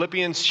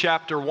Philippians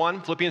chapter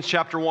 1. Philippians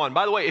chapter 1.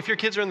 By the way, if your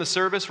kids are in the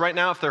service right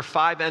now, if they're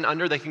 5 and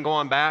under, they can go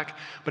on back.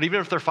 But even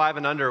if they're 5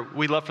 and under,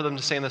 we'd love for them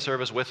to stay in the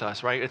service with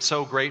us, right? It's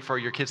so great for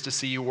your kids to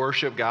see you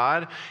worship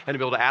God and to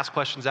be able to ask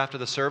questions after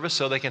the service,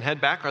 so they can head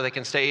back or they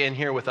can stay in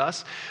here with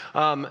us.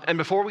 And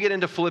before we get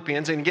into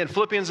Philippians, and again,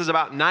 Philippians is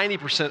about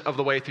 90% of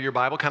the way through your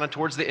Bible, kind of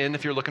towards the end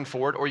if you're looking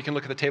forward, or you can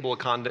look at the table of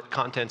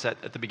contents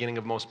at the beginning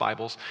of most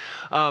Bibles.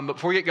 But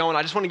before we get going,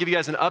 I just want to give you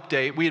guys an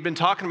update. We had been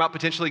talking about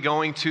potentially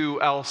going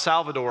to El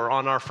Salvador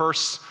on our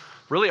first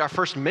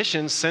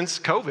mission since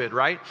COVID,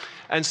 right?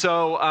 And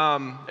so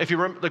if you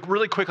remember, like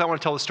really quickly, I want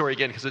to tell the story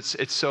again because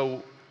it's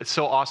so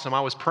awesome.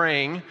 I was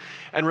praying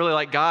and really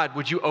like, God,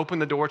 would you open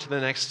the door to the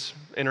next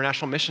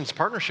international missions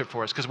partnership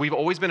for us? Because we've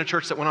always been a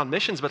church that went on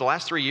missions, but the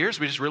last 3 years,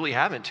 we just really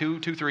haven't,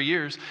 3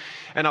 years.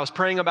 And I was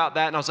praying about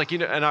that, and I was like,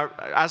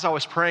 as I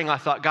was praying, I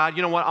thought, God,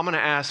 you know what? I'm going to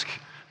ask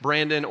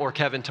Brandon or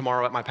Kevin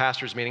tomorrow at my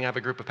pastor's meeting. I have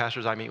a group of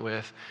pastors I meet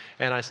with.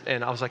 And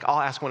I was like,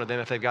 I'll ask one of them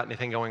if they've got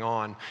anything going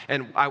on.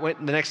 And I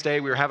went the next day,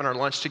 we were having our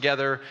lunch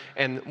together,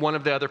 and one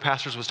of the other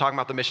pastors was talking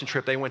about the mission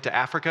trip. They went to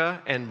Africa,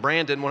 and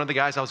Brandon, one of the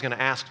guys I was going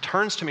to ask,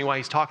 turns to me while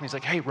he's talking. He's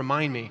like, hey,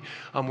 remind me,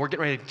 we're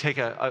getting ready to take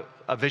a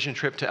vision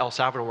trip to El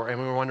Salvador, and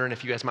we were wondering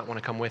if you guys might want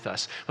to come with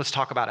us. Let's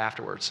talk about it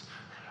afterwards.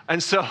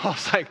 And so I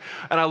was like,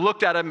 and I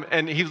looked at him,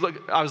 and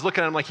I was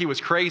looking at him like he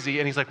was crazy,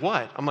 and he's like,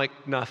 what? I'm like,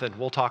 nothing,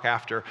 we'll talk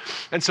after.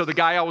 And so the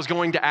guy I was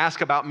going to ask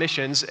about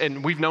missions,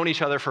 and we've known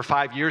each other for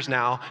 5 years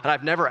now, and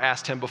I've never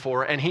asked him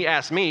before, and he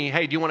asked me,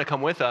 hey, do you want to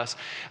come with us?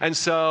 And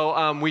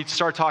so we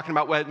started talking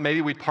about what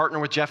maybe we'd partner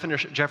with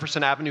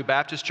Jefferson Avenue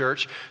Baptist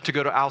Church to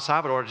go to El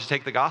Salvador to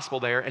take the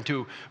gospel there, and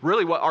to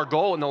really what our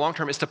goal in the long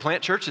term is to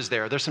plant churches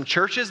there. There's some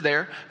churches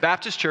there,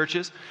 Baptist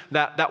churches,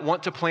 that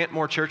want to plant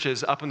more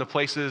churches up in the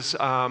places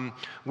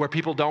where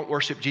people don't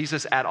worship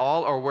Jesus at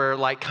all, or where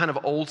like kind of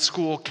old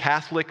school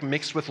Catholic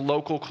mixed with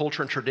local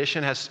culture and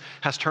tradition has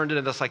turned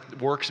into this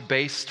like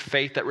works-based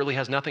faith that really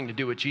has nothing to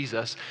do with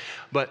Jesus.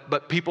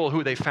 But people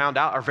who they found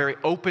out are very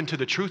open to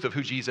the truth of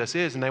who Jesus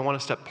is, and they want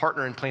us to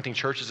partner in planting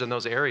churches in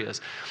those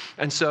areas.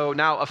 And so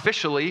now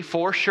officially,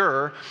 for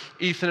sure,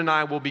 Ethan and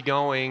I will be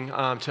going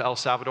to El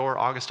Salvador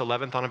August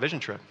 11th on a vision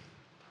trip.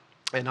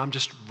 And I'm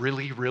just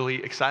really,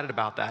 really excited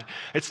about that.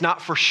 It's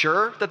not for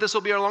sure that this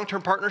will be our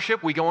long-term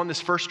partnership. We go on this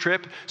first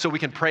trip so we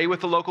can pray with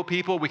the local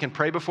people. We can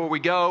pray before we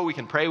go. We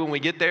can pray when we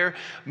get there.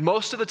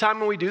 Most of the time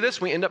when we do this,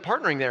 we end up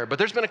partnering there. But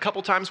there's been a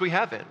couple times we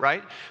haven't,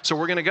 right? So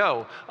we're going to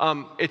go.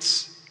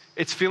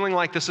 It's feeling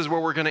like this is where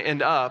we're going to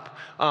end up,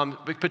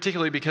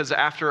 particularly because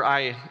after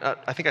I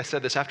think I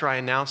said this, after I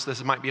announced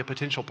this might be a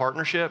potential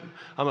partnership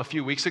a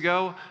few weeks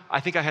ago, I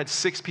think I had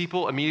 6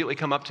 people immediately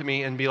come up to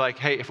me and be like,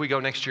 hey, if we go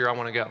next year, I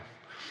want to go.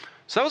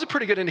 So that was a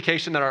pretty good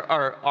indication that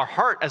our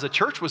heart as a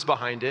church was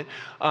behind it.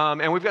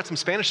 And we've got some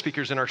Spanish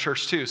speakers in our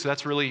church too, so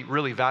that's really,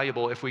 really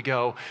valuable if we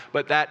go.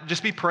 But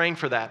just be praying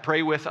for that.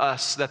 Pray with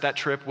us that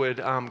trip would,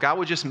 God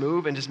would just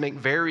move and just make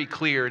very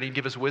clear, and He'd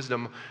give us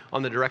wisdom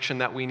on the direction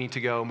that we need to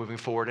go moving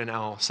forward in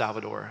El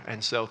Salvador.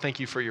 And so thank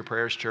you for your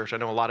prayers, church. I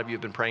know a lot of you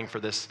have been praying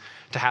for this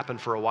to happen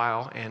for a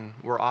while, and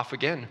we're off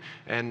again.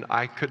 And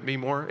I couldn't be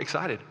more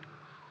excited.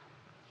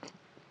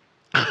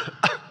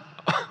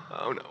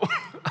 Oh no.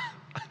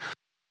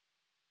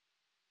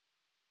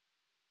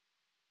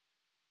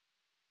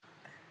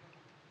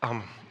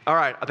 All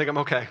right, I think I'm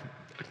okay.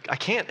 I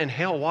can't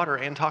inhale water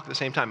and talk at the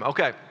same time.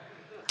 Okay.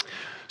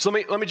 So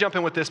let me jump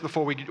in with this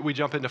before we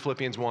jump into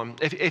Philippians 1.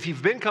 If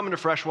you've been coming to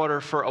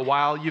Freshwater for a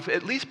while, you've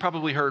at least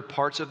probably heard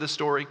parts of this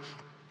story.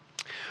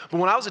 But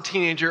when I was a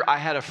teenager, I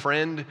had a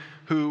friend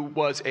who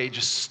was a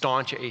just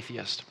staunch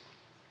atheist.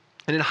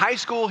 And in high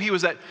school, he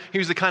was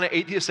the kind of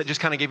atheist that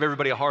just kind of gave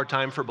everybody a hard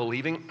time for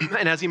believing.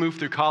 And as he moved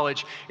through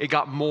college, it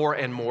got more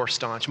and more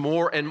staunch,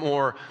 more and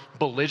more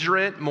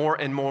belligerent, more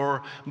and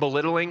more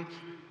belittling,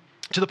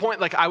 to the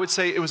point, like I would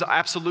say, it was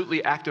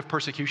absolutely active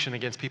persecution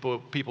against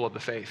people of the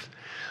faith.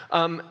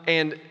 And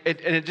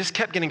it just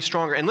kept getting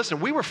stronger. And listen,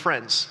 we were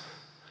friends.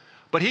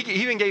 But he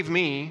even gave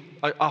me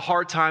a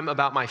hard time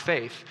about my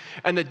faith.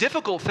 And the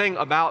difficult thing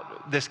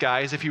about this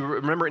guy is, if you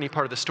remember any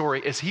part of the story,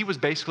 is he was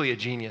basically a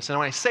genius. And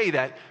when I say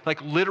that, like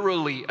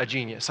literally a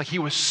genius. Like he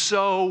was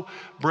so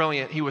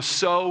brilliant. He was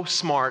so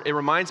smart. It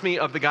reminds me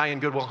of the guy in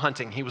Good Will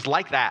Hunting. He was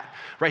like that,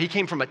 right? He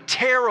came from a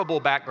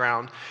terrible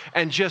background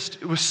and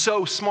just was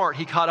so smart.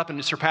 He caught up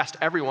and surpassed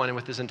everyone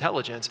with his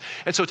intelligence.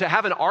 And so to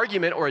have an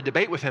argument or a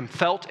debate with him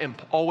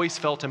always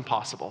felt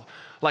impossible.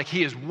 Like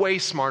he is way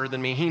smarter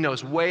than me. He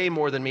knows way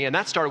more than me. And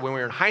that started when we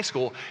were in high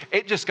school.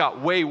 It just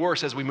got way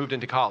worse as we moved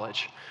into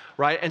college,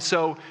 right? And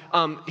so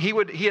he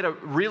had a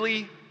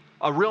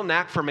real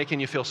knack for making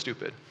you feel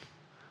stupid,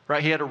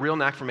 right? He had a real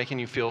knack for making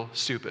you feel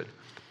stupid.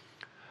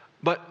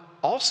 But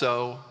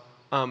also,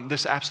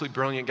 this absolutely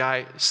brilliant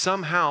guy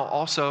somehow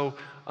also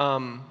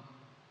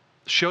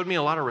showed me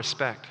a lot of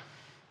respect.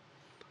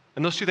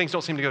 And those two things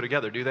don't seem to go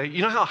together, do they?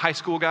 You know how high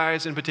school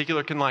guys in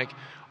particular can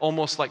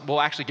almost will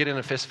actually get in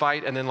a fist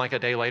fight, and then like a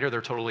day later they're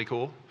totally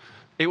cool?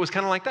 it was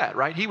kind of like that,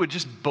 right? He would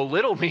just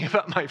belittle me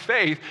about my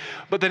faith,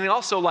 but then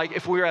also like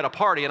if we were at a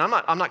party, and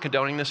I'm not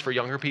condoning this for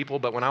younger people,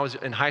 but when I was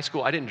in high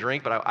school, I didn't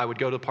drink, but I would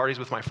go to parties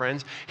with my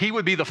friends. He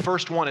would be the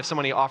first one if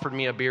somebody offered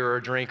me a beer or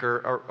a drink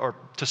or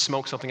to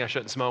smoke something I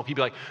shouldn't smoke. He'd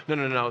be like,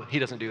 no, he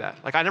doesn't do that.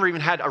 Like I never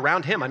even had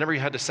around him, I never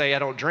even had to say I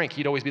don't drink.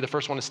 He'd always be the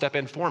first one to step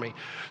in for me.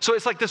 So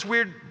it's like this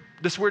weird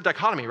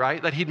dichotomy,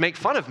 right? That he'd make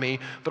fun of me,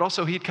 but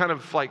also he'd kind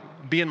of like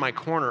be in my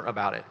corner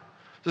about it.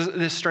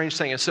 This strange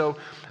thing. And so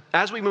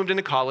as we moved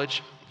into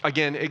college,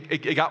 again,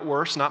 it got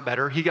worse, not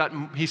better.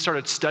 He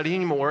started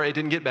studying more. It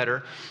didn't get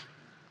better.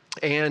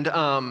 And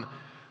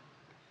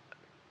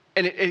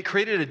it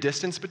created a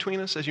distance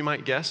between us, as you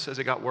might guess, as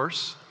it got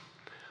worse.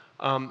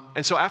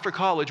 And so after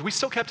college, we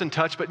still kept in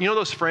touch, but you know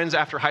those friends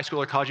after high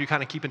school or college you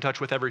kind of keep in touch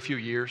with every few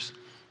years?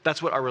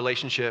 That's what our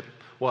relationship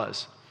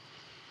was.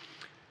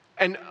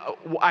 And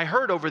I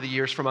heard over the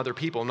years from other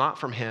people, not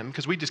from him,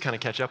 because we just kind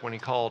of catch up when he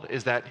called,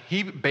 is that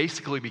he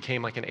basically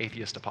became like an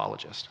atheist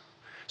apologist.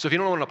 So if you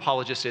don't know what an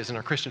apologist is in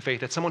our Christian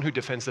faith, it's someone who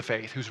defends the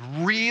faith, who's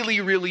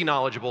really, really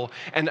knowledgeable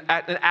and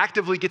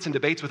actively gets in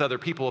debates with other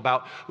people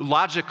about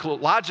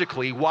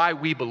logically why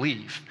we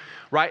believe,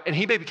 right? And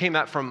he became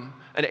that from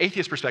an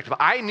atheist perspective.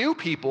 I knew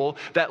people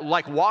that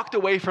like walked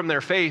away from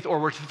their faith or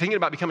were thinking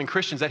about becoming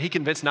Christians that he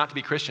convinced not to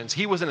be Christians.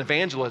 He was an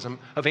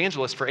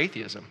evangelist for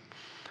atheism.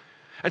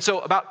 And so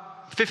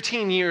about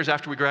 15 years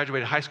after we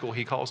graduated high school,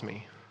 he calls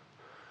me.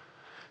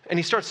 And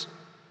he starts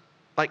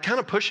like kind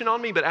of pushing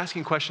on me, but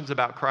asking questions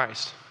about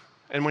Christ.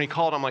 And when he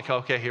called, I'm like,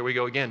 okay, here we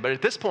go again. But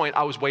at this point,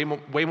 I was way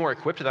more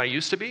equipped than I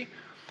used to be.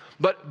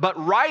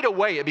 But right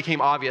away, it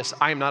became obvious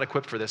I am not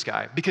equipped for this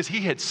guy because he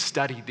had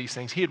studied these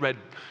things. He had read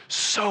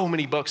so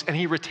many books, and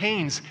he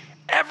retains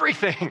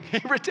everything.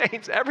 He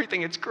retains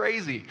everything. It's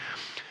crazy.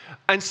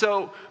 And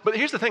so, but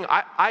here's the thing.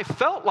 I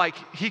felt like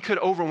he could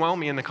overwhelm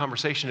me in the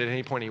conversation at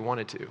any point he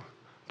wanted to,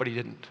 but he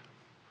didn't.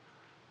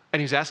 And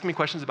he was asking me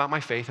questions about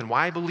my faith and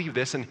why I believe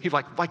this. And he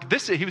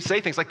would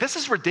say things like, this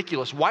is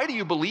ridiculous. Why do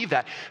you believe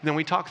that? And then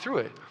we talked through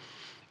it.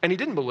 And he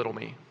didn't belittle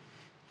me.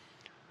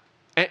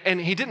 And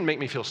he didn't make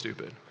me feel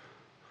stupid.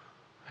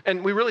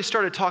 And we really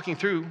started talking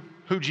through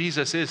who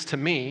Jesus is to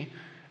me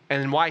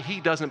and why he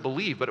doesn't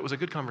believe, but it was a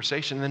good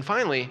conversation. And then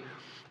finally,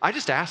 I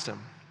just asked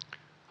him. I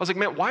was like,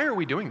 man, why are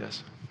we doing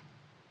this?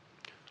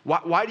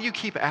 Why do you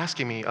keep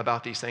asking me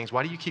about these things?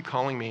 Why do you keep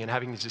calling me and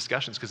having these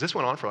discussions? Because this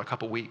went on for a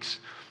couple weeks.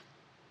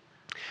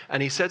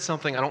 And he said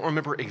something, I don't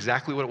remember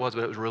exactly what it was,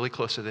 but it was really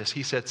close to this.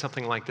 He said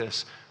something like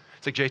this.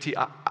 It's like,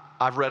 JT,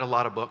 I've read a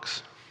lot of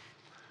books,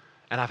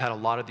 and I've had a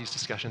lot of these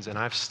discussions, and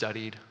I've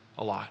studied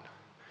a lot.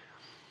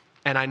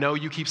 And I know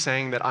you keep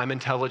saying that I'm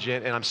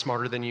intelligent and I'm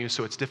smarter than you,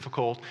 so it's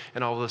difficult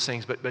and all of those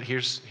things, but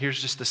here's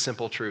just the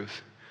simple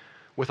truth.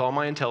 With all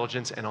my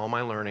intelligence and all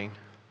my learning,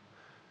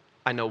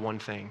 I know one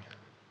thing.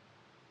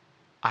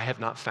 I have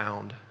not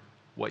found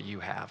what you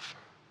have.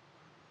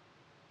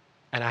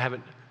 And I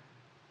haven't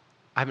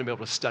been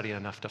able to study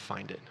enough to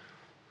find it.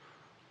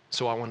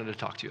 So I wanted to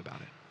talk to you about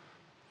it.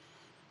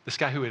 This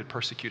guy who had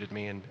persecuted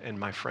me and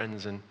my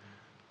friends, and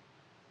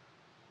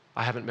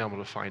I haven't been able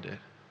to find it.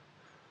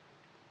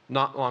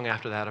 Not long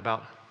after that,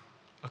 about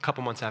a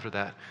couple months after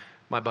that,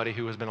 my buddy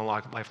who has been a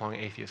lifelong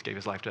atheist gave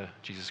his life to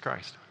Jesus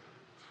Christ.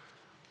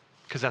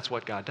 Because that's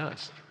what God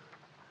does.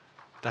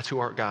 That's who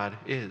our God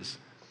is.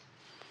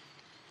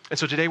 And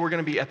so today we're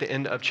going to be at the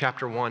end of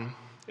chapter 1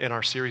 in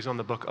our series on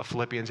the book of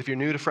Philippians. If you're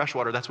new to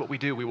Freshwater, that's what we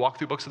do. We walk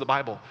through books of the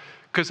Bible.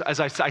 Because as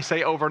I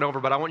say over and over,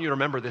 but I want you to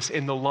remember this,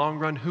 in the long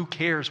run, who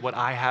cares what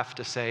I have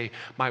to say?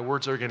 My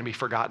words are going to be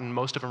forgotten.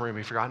 Most of them are going to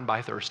be forgotten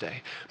by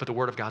Thursday. But the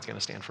word of God's going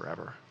to stand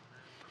forever.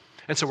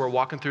 And so we're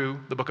walking through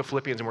the book of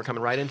Philippians, and we're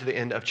coming right into the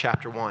end of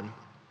chapter 1.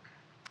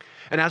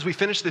 And as we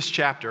finish this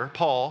chapter,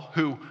 Paul,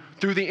 who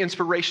through the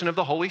inspiration of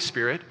the Holy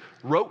Spirit,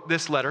 wrote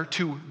this letter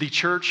to the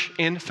church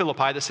in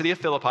Philippi, the city of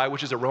Philippi,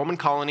 which is a Roman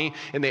colony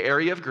in the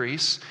area of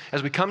Greece.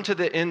 As we come to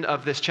the end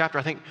of this chapter,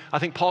 I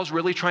think Paul's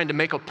really trying to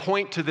make a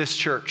point to this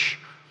church.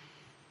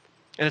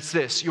 And it's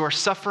this: your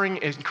suffering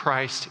in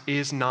Christ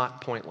is not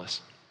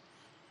pointless.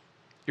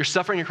 Your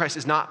suffering in Christ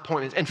is not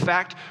pointless. In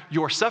fact,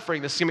 your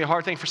suffering, this is going to be a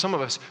hard thing for some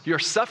of us, your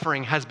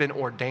suffering has been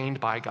ordained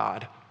by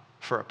God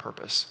for a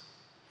purpose.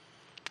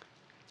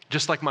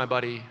 Just like my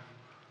buddy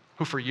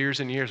who for years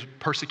and years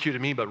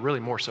persecuted me, but really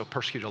more so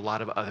persecuted a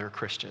lot of other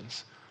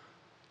Christians,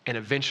 and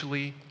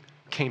eventually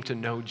came to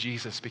know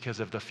Jesus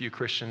because of the few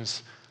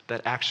Christians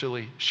that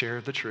actually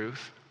shared the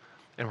truth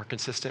and were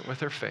consistent with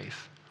their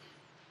faith.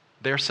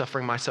 Their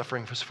suffering, my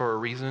suffering, was for a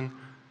reason.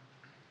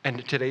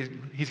 And today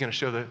he's going to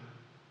show the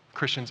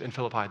Christians in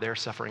Philippi, their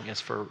suffering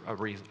is for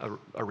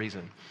a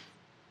reason.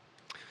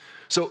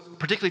 So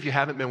particularly if you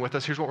haven't been with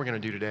us, here's what we're going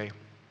to do today.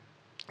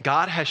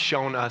 God has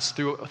shown us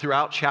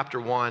throughout chapter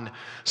 1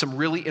 some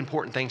really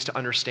important things to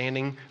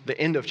understanding the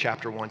end of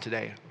chapter 1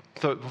 today,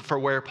 for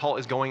where Paul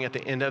is going at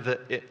the end of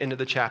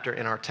the chapter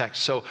in our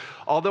text. So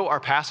although our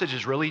passage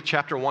is really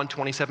chapter 1,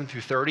 27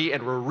 through 30,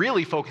 and we're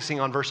really focusing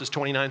on verses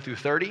 29 through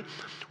 30,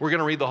 we're going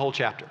to read the whole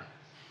chapter.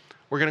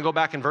 We're going to go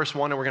back in verse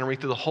 1 and we're going to read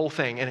through the whole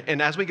thing.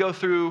 And as we go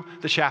through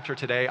the chapter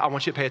today, I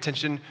want you to pay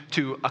attention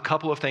to a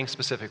couple of things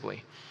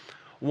specifically.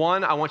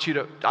 One, I want you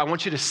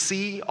to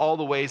see all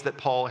the ways that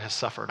Paul has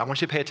suffered. I want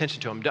you to pay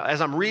attention to them.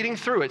 As I'm reading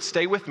through it,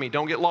 stay with me.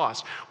 Don't get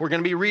lost. We're going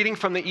to be reading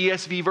from the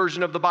ESV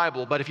version of the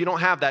Bible, but if you don't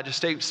have that,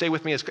 just stay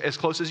with me as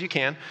close as you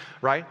can,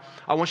 right?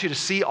 I want you to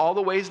see all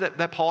the ways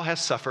that Paul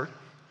has suffered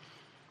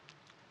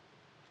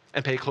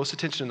and pay close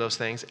attention to those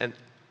things and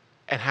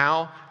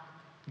how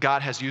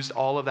God has used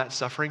all of that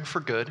suffering for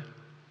good.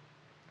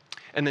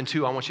 And then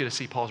 2, I want you to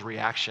see Paul's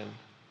reaction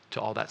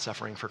to all that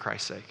suffering for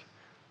Christ's sake.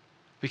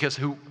 Because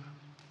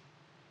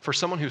for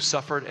someone who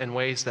suffered in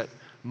ways that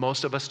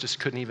most of us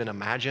just couldn't even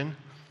imagine,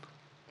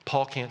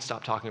 Paul can't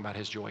stop talking about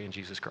his joy in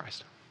Jesus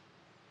Christ.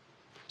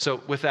 So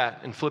with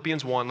that, in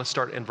Philippians 1, let's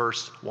start in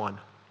verse 1.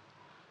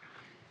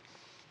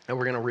 And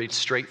we're going to read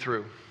straight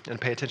through and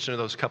pay attention to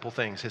those couple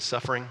things: his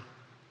suffering,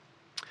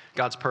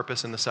 God's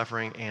purpose in the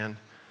suffering, and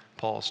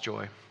Paul's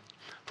joy.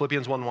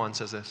 Philippians 1:1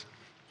 says this: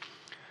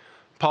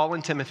 Paul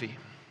and Timothy,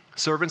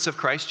 servants of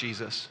Christ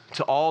Jesus,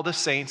 to all the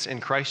saints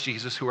in Christ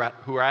Jesus who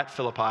are at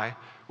Philippi,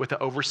 with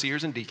the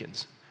overseers and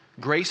deacons,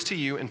 grace to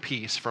you and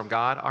peace from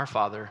God our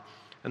Father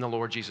and the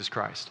Lord Jesus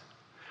Christ.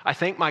 I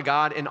thank my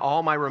God in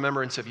all my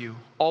remembrance of you,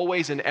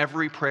 always in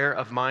every prayer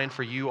of mine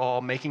for you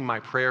all, making my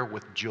prayer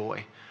with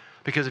joy,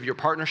 because of your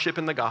partnership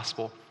in the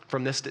gospel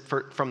from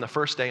the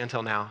first day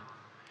until now.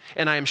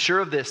 And I am sure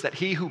of this, that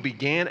he who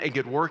began a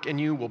good work in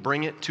you will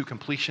bring it to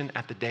completion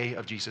at the day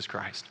of Jesus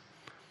Christ.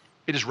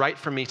 It is right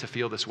for me to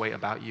feel this way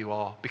about you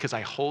all, because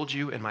I hold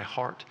you in my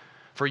heart.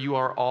 For you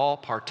are all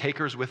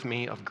partakers with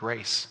me of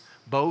grace,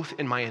 both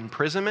in my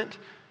imprisonment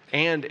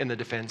and in the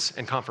defense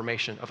and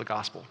confirmation of the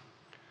gospel.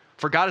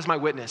 For God is my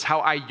witness, how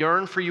I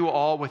yearn for you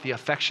all with the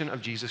affection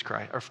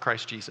of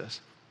Christ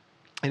Jesus.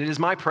 And it is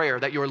my prayer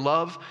that your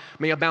love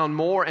may abound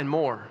more and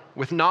more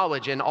with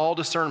knowledge and all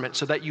discernment,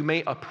 so that you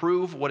may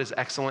approve what is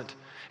excellent,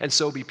 and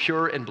so be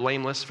pure and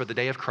blameless for the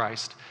day of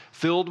Christ,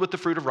 filled with the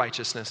fruit of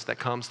righteousness that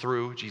comes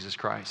through Jesus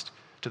Christ,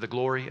 to the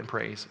glory and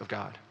praise of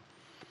God.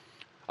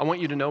 I want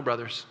you to know,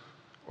 brothers,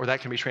 or that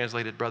can be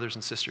translated brothers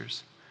and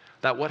sisters,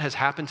 that what has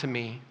happened to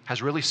me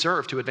has really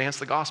served to advance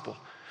the gospel,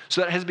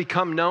 so that it has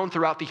become known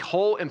throughout the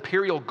whole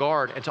imperial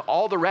guard and to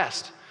all the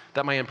rest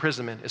that my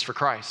imprisonment is for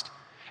Christ.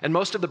 And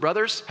most of the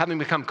brothers, having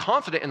become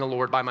confident in the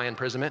Lord by my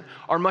imprisonment,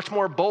 are much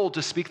more bold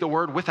to speak the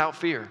word without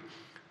fear.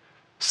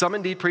 Some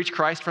indeed preach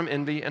Christ from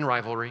envy and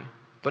rivalry,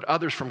 but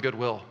others from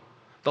goodwill.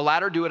 The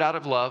latter do it out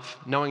of love,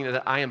 knowing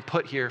that I am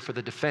put here for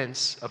the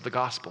defense of the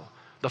gospel.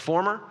 The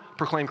former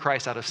proclaim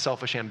Christ out of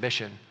selfish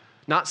ambition,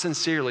 not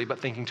sincerely,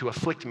 but thinking to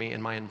afflict me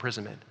in my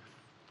imprisonment.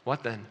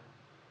 What then?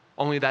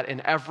 Only that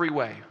in every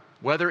way,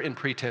 whether in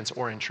pretense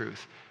or in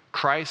truth,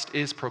 Christ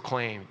is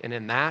proclaimed, and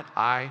in that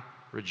I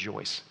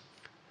rejoice.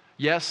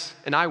 Yes,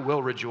 and I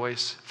will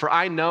rejoice, for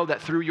I know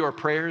that through your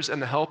prayers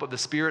and the help of the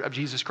Spirit of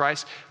Jesus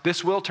Christ,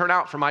 this will turn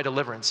out for my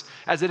deliverance,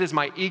 as it is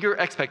my eager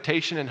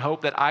expectation and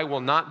hope that I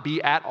will not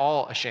be at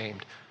all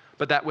ashamed,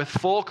 but that with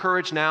full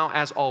courage now,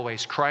 as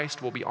always,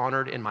 Christ will be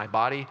honored in my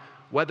body,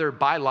 whether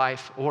by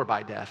life or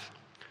by death.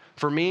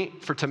 For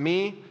to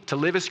me, to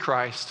live is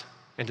Christ,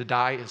 and to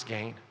die is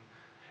gain.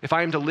 If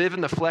I am to live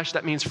in the flesh,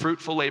 that means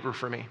fruitful labor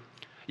for me.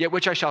 Yet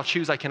which I shall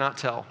choose, I cannot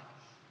tell.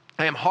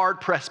 I am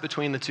hard pressed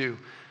between the two.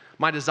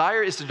 My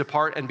desire is to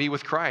depart and be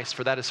with Christ,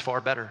 for that is far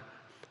better.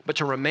 But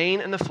to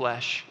remain in the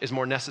flesh is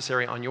more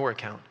necessary on your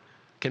account.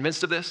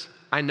 Convinced of this,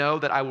 I know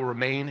that I will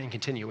remain and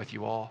continue with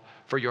you all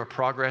for your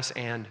progress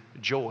and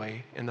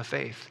joy in the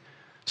faith,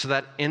 so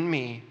that in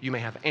me you may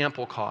have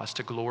ample cause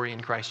to glory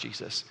in Christ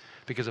Jesus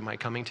because of my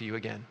coming to you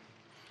again.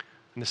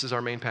 And this is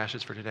our main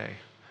passage for today.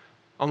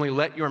 Only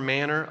let your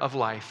manner of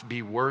life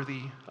be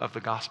worthy of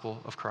the gospel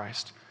of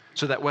Christ,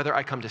 so that whether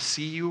I come to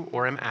see you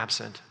or am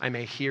absent, I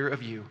may hear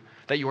of you,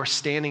 that you are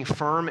standing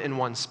firm in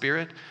one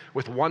spirit,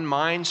 with one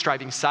mind,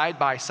 striving side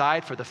by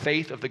side for the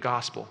faith of the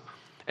gospel,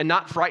 and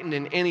not frightened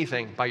in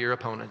anything by your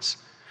opponents.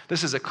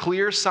 This is a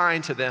clear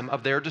sign to them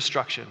of their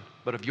destruction,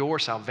 but of your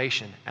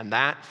salvation, and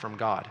that from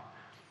God.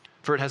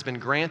 For it has been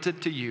granted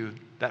to you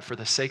that for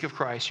the sake of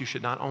Christ you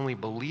should not only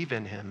believe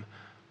in him,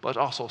 but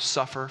also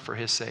suffer for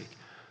his sake.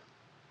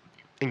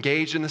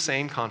 Engaged in the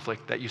same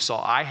conflict that you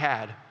saw I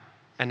had,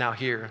 and now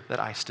hear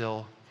that I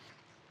still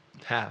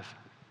have.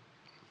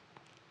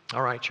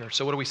 All right, church,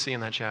 so what do we see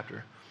in that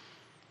chapter?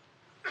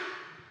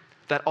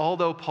 That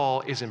although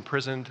Paul is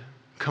imprisoned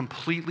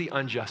completely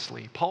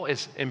unjustly, Paul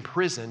is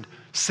imprisoned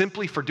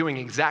simply for doing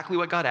exactly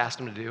what God asked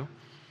him to do,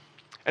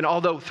 and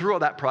although through all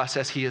that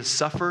process he has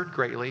suffered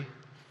greatly,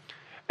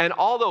 and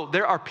although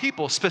there are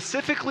people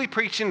specifically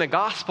preaching the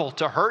gospel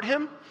to hurt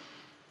him,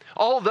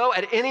 although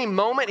at any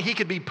moment he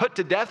could be put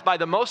to death by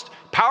the most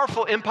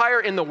powerful empire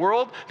in the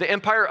world, the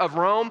empire of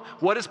Rome,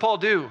 what does Paul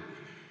do?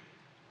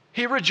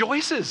 He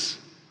rejoices.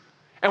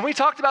 And we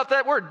talked about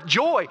that word,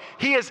 joy.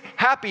 He is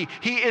happy.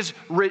 He is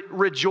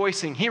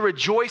rejoicing. He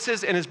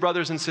rejoices in his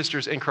brothers and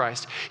sisters in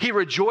Christ. He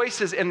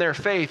rejoices in their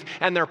faith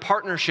and their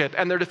partnership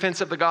and their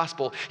defense of the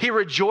gospel. He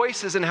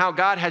rejoices in how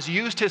God has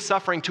used his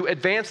suffering to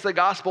advance the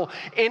gospel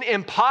in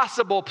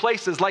impossible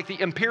places like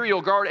the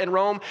imperial guard in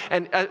Rome,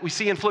 and we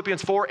see in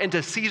Philippians 4,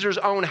 into Caesar's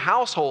own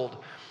household.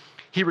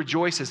 He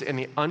rejoices in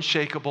the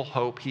unshakable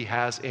hope he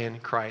has in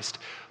Christ,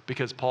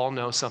 because Paul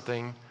knows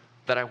something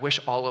that I wish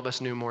all of us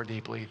knew more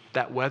deeply,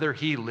 that whether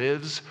he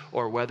lives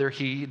or whether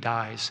he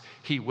dies,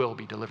 he will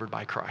be delivered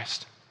by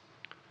Christ.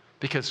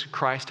 Because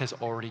Christ has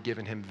already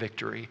given him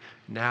victory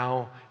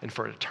now and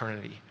for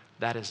eternity.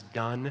 That is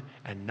done,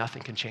 and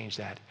nothing can change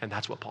that. And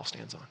that's what Paul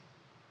stands on.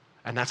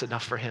 And that's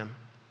enough for him.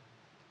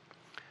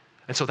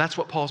 And so that's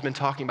what Paul's been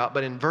talking about.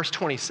 But in verse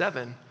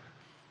 27,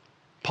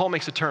 Paul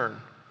makes a turn.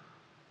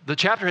 The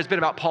chapter has been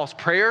about Paul's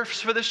prayers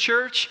for this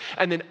church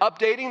and then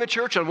updating the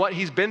church on what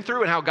he's been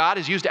through and how God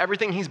has used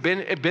everything he's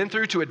been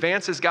through to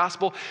advance his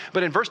gospel.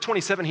 But in verse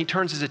 27, he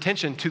turns his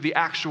attention to the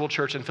actual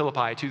church in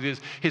Philippi, to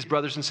his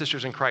brothers and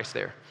sisters in Christ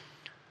there.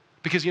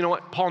 Because you know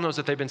what? Paul knows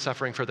that they've been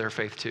suffering for their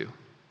faith too.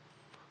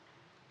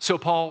 So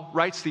Paul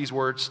writes these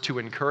words to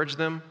encourage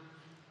them,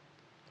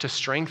 to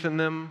strengthen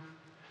them,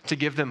 to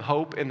give them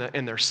hope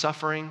in their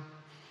suffering,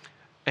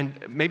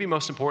 and maybe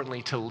most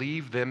importantly, to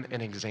leave them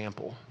an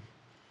example.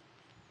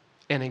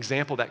 An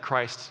example that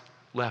Christ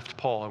left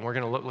Paul. And we're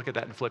going to look at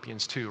that in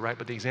Philippians 2, right?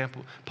 But the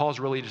example, Paul's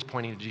really just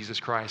pointing to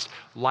Jesus Christ.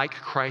 Like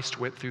Christ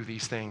went through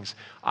these things,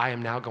 I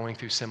am now going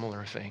through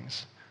similar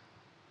things.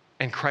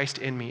 And Christ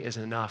in me is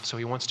enough. So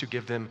he wants to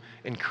give them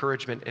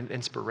encouragement and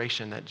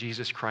inspiration that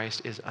Jesus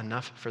Christ is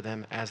enough for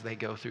them as they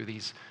go through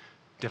these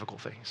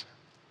difficult things.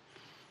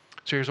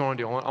 So here's what I want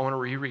to do. I want to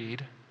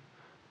reread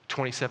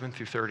 27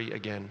 through 30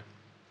 again,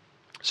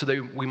 so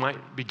that we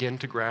might begin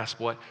to grasp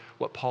what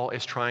Paul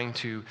is trying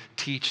to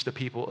teach the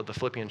people of the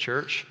Philippian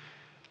church,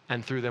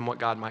 and through them what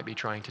God might be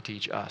trying to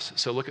teach us.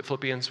 So look at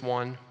Philippians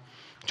 1,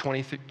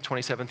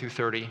 27 through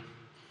 30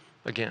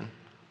 again.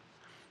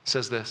 It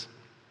says this: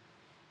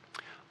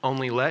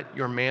 "Only let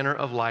your manner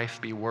of life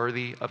be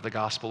worthy of the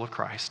gospel of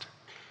Christ,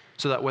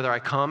 so that whether I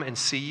come and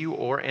see you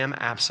or am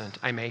absent,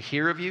 I may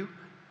hear of you,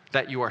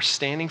 that you are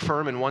standing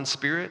firm in one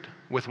spirit,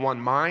 with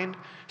one mind,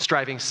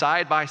 striving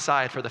side by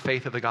side for the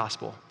faith of the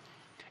gospel,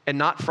 and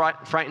not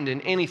frightened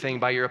in anything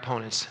by your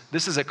opponents.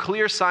 This is a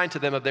clear sign to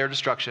them of their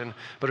destruction,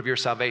 but of your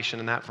salvation,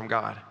 and that from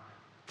God.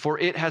 For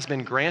it has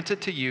been granted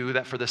to you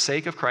that for the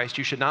sake of Christ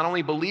you should not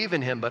only believe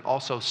in him, but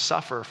also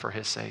suffer for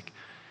his sake.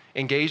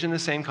 Engage in the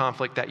same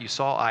conflict that you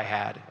saw I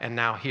had, and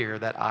now hear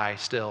that I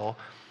still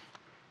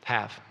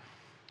have."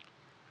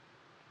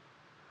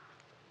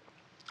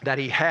 That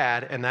he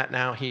had, and that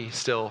now he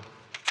still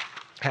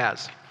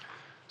has.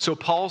 So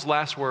Paul's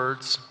last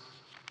words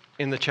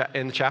in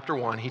chapter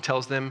 1, he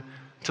tells them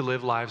to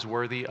live lives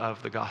worthy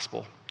of the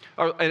gospel.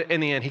 Or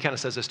in the end, he kind of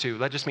says this too.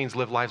 That just means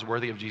live lives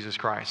worthy of Jesus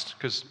Christ.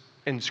 Because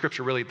in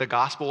Scripture, really, the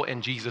gospel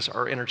and Jesus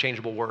are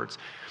interchangeable words.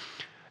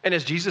 And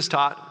as Jesus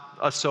taught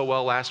us so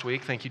well last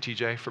week, thank you,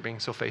 TJ, for being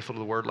so faithful to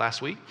the word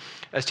last week.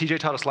 As TJ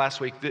taught us last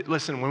week,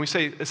 listen, when we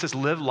say it says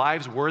live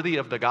lives worthy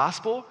of the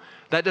gospel,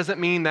 that doesn't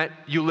mean that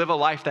you live a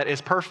life that is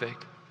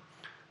perfect.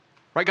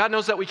 Right? God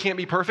knows that we can't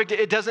be perfect.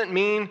 It doesn't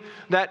mean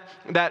that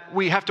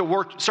we have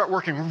to start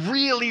working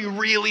really,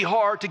 really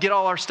hard to get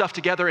all our stuff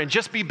together and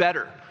just be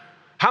better.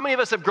 How many of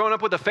us have grown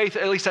up with a faith,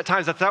 at least at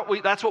times,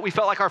 that's what we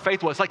felt like our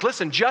faith was? Like,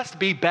 listen, just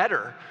be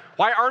better.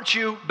 Why aren't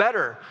you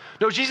better?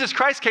 No, Jesus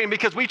Christ came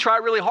because we try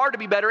really hard to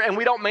be better and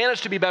we don't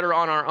manage to be better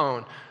on our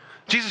own.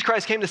 Jesus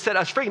Christ came to set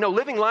us free. No,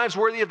 living lives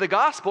worthy of the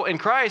gospel in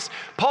Christ,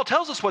 Paul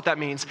tells us what that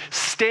means.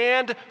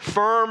 Stand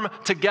firm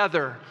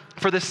together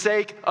for the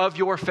sake of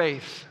your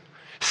faith.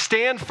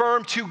 Stand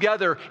firm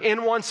together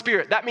in one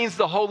spirit. That means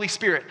the Holy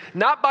Spirit.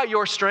 Not by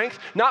your strength,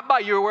 not by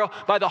your will,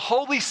 by the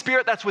Holy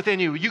Spirit that's within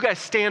you. You guys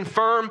stand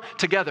firm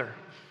together.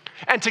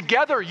 And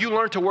together you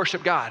learn to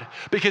worship God.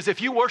 Because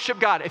if you worship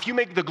God, if you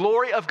make the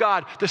glory of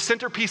God the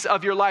centerpiece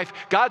of your life,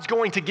 God's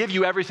going to give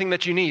you everything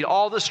that you need,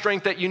 all the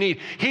strength that you need.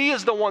 He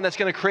is the one that's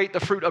going to create the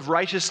fruit of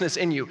righteousness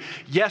in you.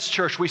 Yes,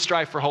 church, we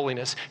strive for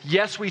holiness.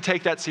 Yes, we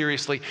take that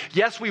seriously.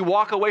 Yes, we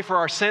walk away from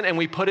our sin and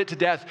we put it to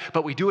death,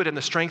 but we do it in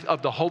the strength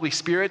of the Holy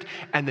Spirit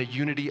and the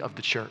unity of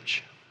the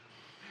church.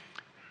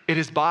 It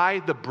is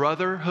by the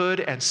brotherhood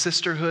and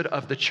sisterhood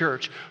of the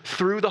church,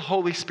 through the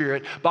Holy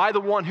Spirit, by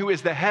the one who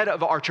is the head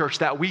of our church,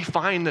 that we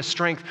find the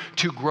strength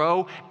to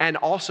grow, and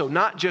also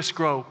not just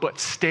grow, but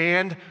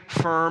stand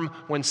firm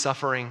when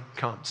suffering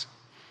comes.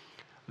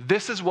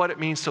 This is what it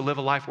means to live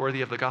a life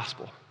worthy of the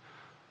gospel.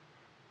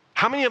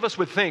 How many of us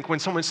would think when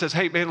someone says,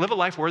 hey, man, live a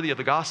life worthy of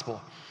the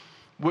gospel,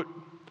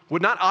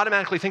 would not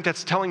automatically think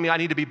that's telling me I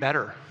need to be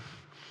better?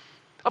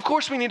 Of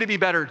course we need to be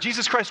better.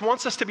 Jesus Christ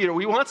wants us to be better.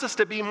 He wants us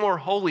to be more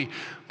holy.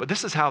 But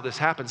this is how this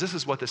happens. This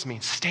is what this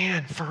means.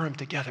 Stand firm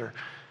together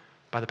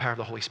by the power of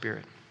the Holy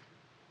Spirit.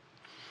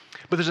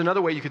 But there's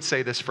another way you could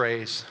say this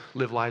phrase,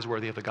 live lives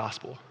worthy of the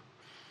gospel.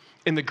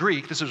 In the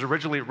Greek, this was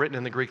originally written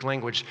in the Greek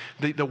language,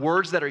 the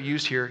words that are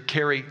used here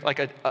carry like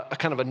a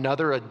kind of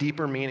a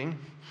deeper meaning.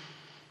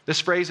 This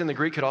phrase in the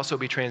Greek could also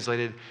be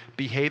translated,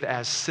 behave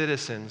as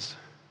citizens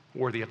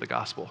worthy of the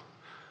gospel.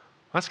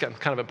 That's kind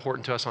of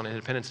important to us on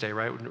Independence Day,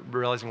 right?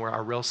 Realizing where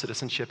our real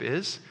citizenship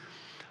is.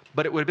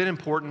 But it would have been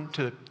important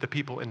to the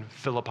people in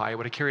Philippi. It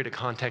would have carried a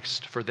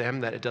context for them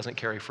that it doesn't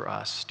carry for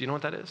us. Do you know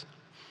what that is?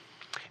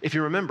 If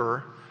you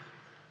remember,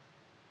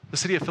 the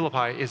city of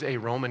Philippi is a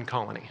Roman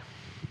colony.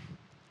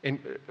 And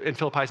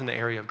Philippi is in the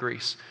area of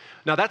Greece.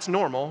 Now that's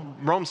normal.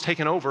 Rome's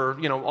taken over,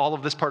 all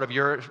of this part of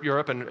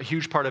Europe and a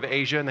huge part of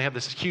Asia, and they have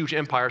this huge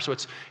empire. So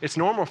it's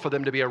normal for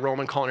them to be a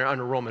Roman colony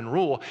under Roman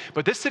rule.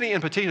 But this city in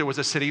particular was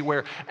a city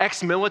where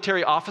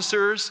ex-military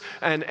officers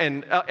and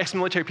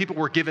ex-military people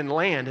were given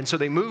land, and so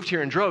they moved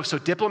here and drove. So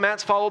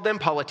diplomats followed them,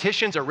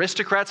 politicians,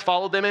 aristocrats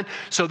followed them in.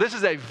 So this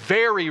is a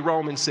very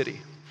Roman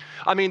city.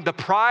 I mean, the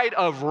pride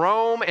of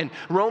Rome and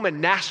Roman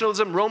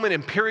nationalism, Roman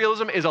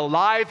imperialism is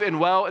alive and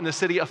well in the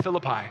city of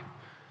Philippi.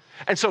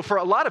 And so for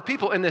a lot of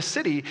people in this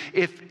city,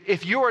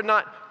 if you are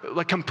not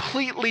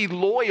completely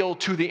loyal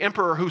to the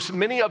emperor, who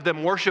many of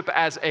them worship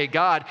as a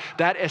god,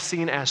 that is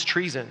seen as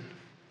treason.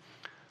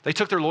 They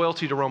took their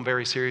loyalty to Rome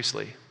very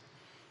seriously.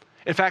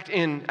 In fact,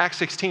 in Acts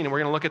 16, and we're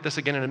going to look at this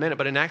again in a minute,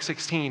 but in Acts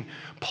 16,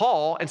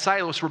 Paul and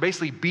Silas were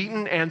basically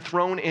beaten and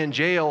thrown in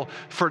jail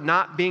for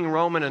not being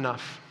Roman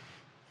enough,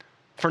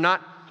 for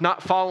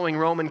not following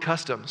Roman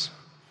customs.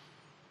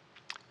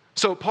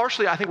 So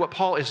partially, I think what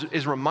Paul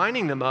is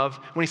reminding them of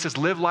when he says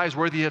live lives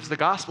worthy of the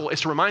gospel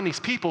is to remind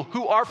these people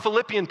who are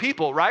Philippian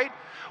people, right?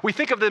 We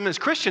think of them as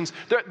Christians.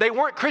 They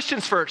weren't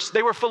Christians first.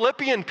 They were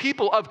Philippian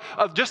people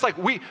of just like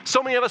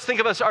so many of us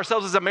think of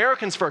ourselves as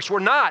Americans first. We're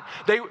not.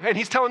 And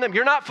he's telling them,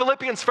 you're not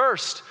Philippians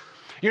first.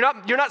 You're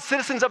not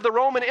citizens of the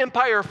Roman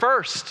Empire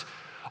first.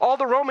 All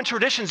the Roman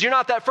traditions, you're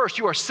not that first.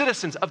 You are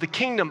citizens of the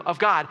kingdom of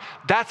God.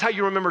 That's how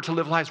you remember to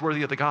live lives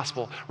worthy of the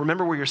gospel.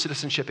 Remember where your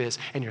citizenship is,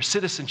 and your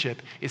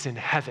citizenship is in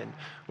heaven,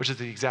 which is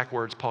the exact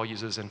words Paul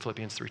uses in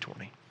Philippians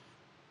 3:20.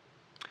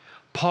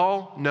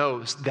 Paul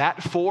knows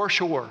that for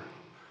sure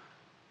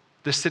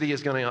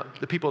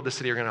the people of the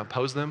city are going to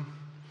oppose them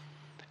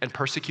and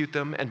persecute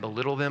them and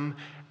belittle them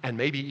and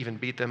maybe even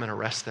beat them and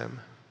arrest them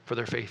for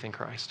their faith in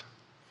Christ.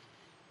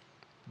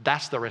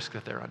 That's the risk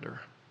that they're under.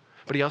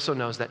 But he also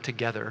knows that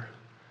together,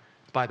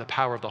 by the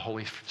power of the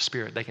Holy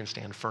Spirit, they can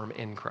stand firm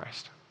in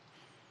Christ.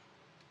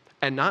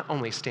 And not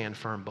only stand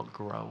firm, but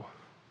grow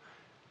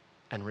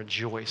and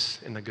rejoice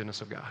in the goodness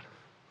of God.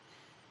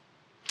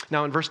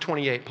 Now in verse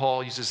 28,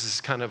 Paul uses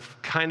this kind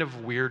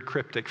of weird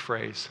cryptic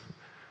phrase.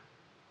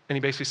 And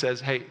he basically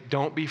says, hey,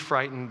 don't be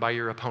frightened by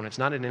your opponents,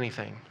 not in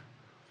anything.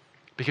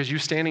 Because you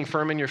standing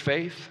firm in your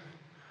faith,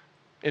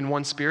 in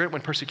one spirit,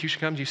 when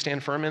persecution comes, you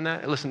stand firm in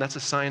that. Listen, that's a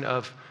sign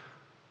of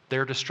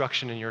their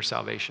destruction and your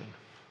salvation.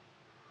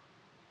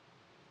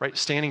 Right?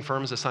 Standing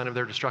firm is a sign of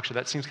their destruction.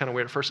 That seems kind of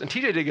weird at first. And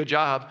TJ did a good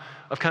job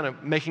of kind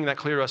of making that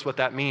clear to us what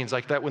that means.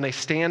 Like that when they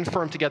stand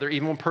firm together,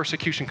 even when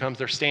persecution comes,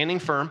 they're standing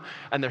firm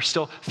and they're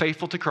still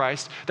faithful to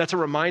Christ. That's a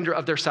reminder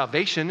of their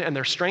salvation and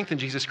their strength in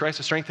Jesus Christ,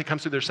 the strength that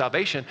comes through their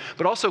salvation,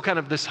 but also kind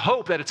of this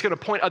hope that it's going to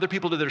point other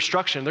people to their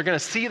destruction. They're going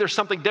to see there's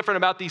something different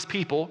about these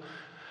people.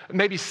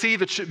 Maybe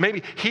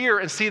hear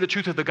and see the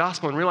truth of the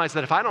gospel and realize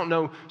that if I don't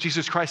know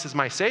Jesus Christ as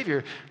my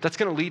Savior, that's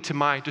going to lead to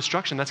my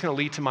destruction. That's going to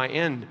lead to my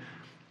end.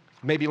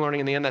 Maybe learning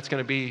in the end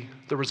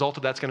the result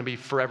of that's going to be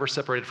forever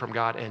separated from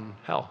God in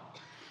hell.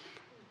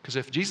 Because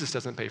if Jesus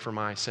doesn't pay for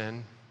my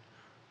sin,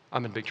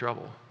 I'm in big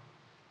trouble.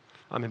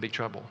 I'm in big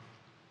trouble.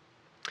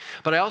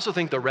 But I also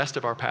think the rest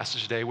of our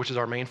passage today, which is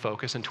our main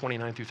focus in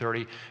 29 through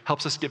 30,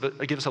 helps us give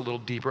us a little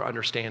deeper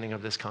understanding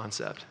of this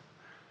concept.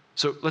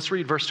 So let's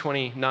read verse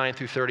 29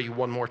 through 30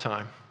 one more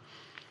time.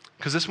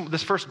 Because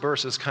this first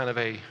verse is kind of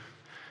a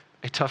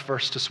tough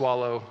verse to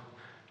swallow,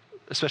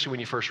 especially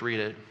when you first read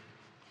it.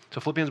 So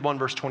Philippians 1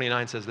 verse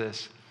 29 says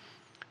this,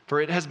 "For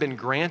it has been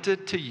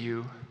granted to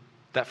you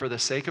that for the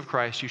sake of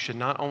Christ you should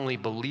not only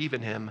believe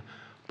in him,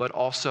 but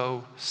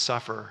also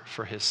suffer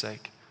for his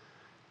sake,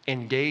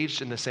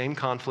 engaged in the same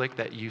conflict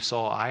that you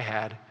saw I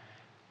had,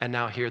 and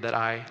now hear that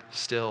I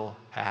still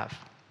have."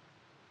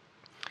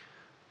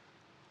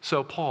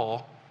 So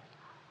Paul,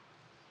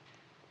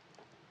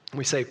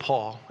 we say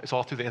Paul, it's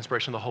all through the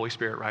inspiration of the Holy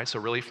Spirit, right? So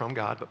really from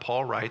God, but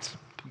Paul writes,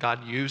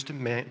 God used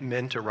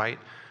men to write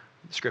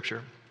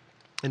Scripture.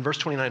 In verse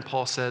 29,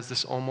 Paul says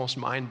this almost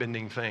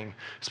mind-bending thing,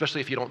 especially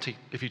if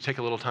you take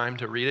a little time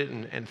to read it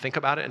and think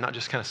about it and not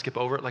just kind of skip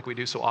over it like we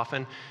do so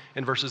often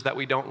in verses that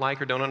we don't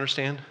like or don't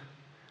understand.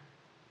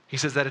 He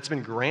says that it's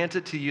been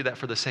granted to you that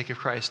for the sake of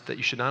Christ that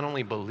you should not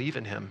only believe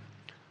in him,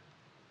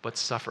 but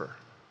suffer.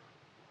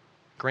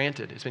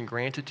 Granted, it's been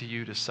granted to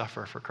you to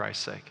suffer for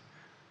Christ's sake.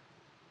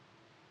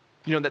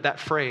 You know that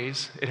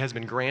phrase, it has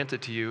been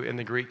granted to you, in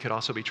the Greek could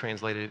also be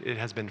translated, it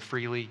has been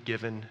freely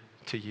given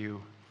to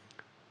you.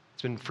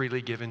 It's been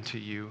freely given to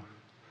you,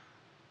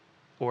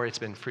 or it has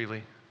been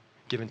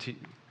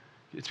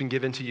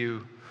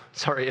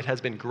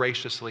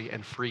graciously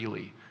and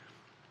freely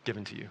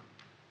given to you.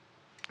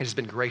 It has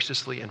been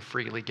graciously and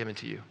freely given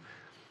to you.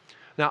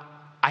 Now,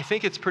 I I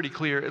think it's pretty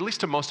clear, at least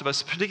to most of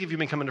us, particularly if you've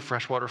been coming to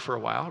Freshwater for a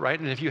while, right?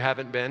 And if you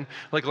haven't been,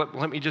 like,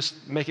 let me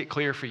just make it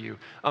clear for you.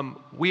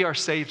 We are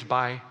saved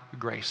by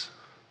grace.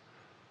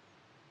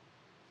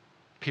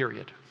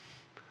 Period.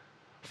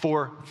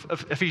 For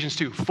Ephesians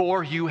 2,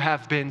 for you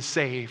have been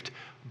saved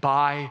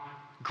by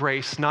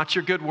grace, not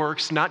your good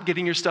works, not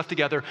getting your stuff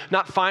together,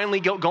 not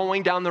finally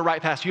going down the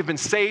right path. You've been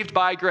saved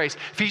by grace.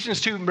 Ephesians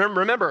 2,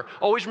 remember,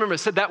 always remember, it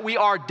said that we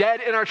are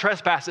dead in our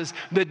trespasses.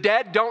 The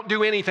dead don't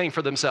do anything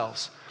for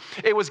themselves.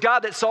 It was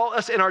God that saw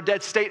us in our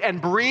dead state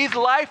and breathed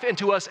life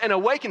into us and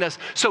awakened us.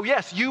 So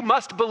yes, you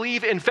must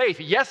believe in faith.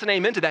 Yes and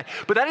amen to that.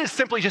 But that is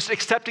simply just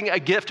accepting a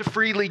gift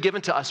freely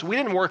given to us. We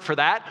didn't work for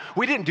that.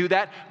 We didn't do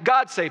that.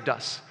 God saved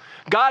us.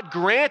 God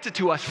granted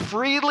to us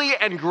freely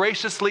and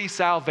graciously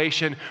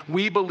salvation.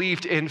 We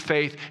believed in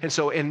faith, and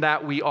so in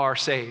that we are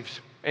saved.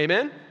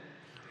 Amen?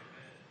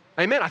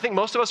 Amen. I think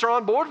most of us are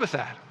on board with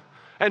that.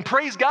 And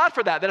praise God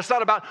for that it's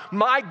not about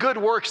my good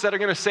works that are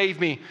going to save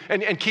me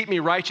and keep me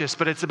righteous,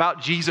 but it's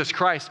about Jesus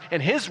Christ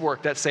and his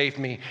work that saved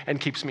me and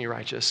keeps me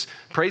righteous.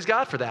 Praise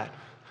God for that.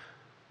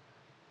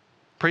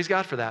 Praise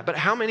God for that. But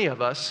how many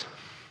of us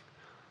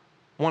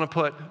want to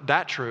put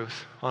that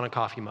truth on a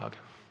coffee mug?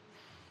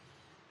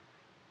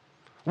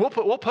 We'll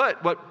put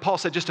what Paul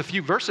said just a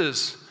few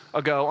verses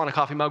ago on a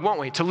coffee mug,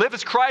 won't we? To live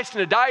is Christ and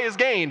to die is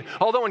gain.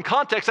 Although in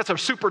context, that's a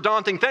super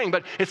daunting thing,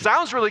 but it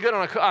sounds really good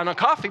on a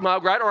coffee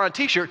mug, right? Or on a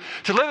t-shirt.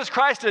 To live is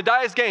Christ and to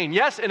die is gain.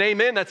 Yes and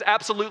amen, that's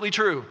absolutely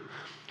true.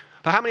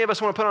 But how many of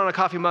us want to put on a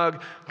coffee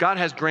mug, God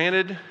has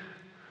granted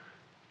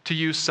to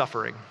you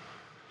suffering?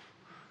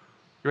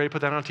 You ready to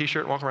put that on a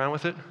t-shirt and walk around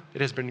with it? It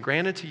has been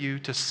granted to you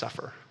to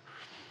suffer.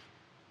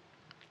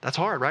 That's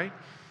hard, right?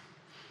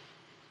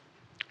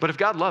 But if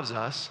God loves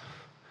us,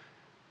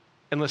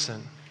 and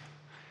listen,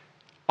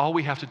 all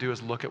we have to do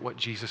is look at what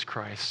Jesus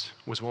Christ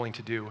was willing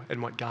to do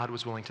and what God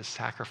was willing to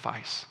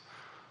sacrifice.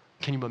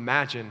 Can you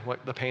imagine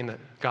what the pain that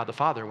God the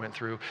Father went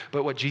through,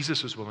 but what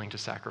Jesus was willing to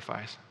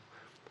sacrifice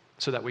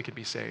so that we could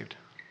be saved?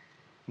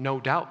 No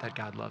doubt that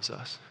God loves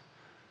us.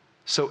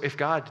 So if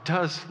God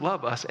does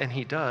love us, and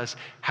he does,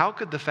 how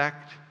could the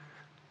fact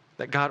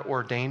that God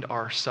ordained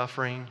our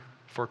suffering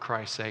for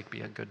Christ's sake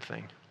be a good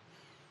thing?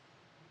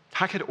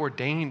 How could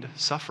ordained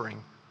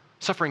suffering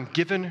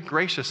given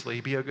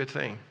graciously, be a good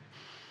thing?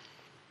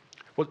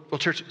 Well,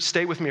 church,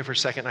 stay with me for a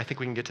second. I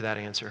think we can get to that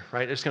answer,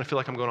 right? It's going to feel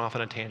like I'm going off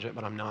on a tangent,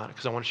 but I'm not,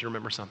 because I want you to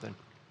remember something.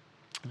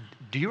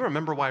 Do you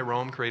remember why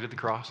Rome created the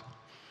cross?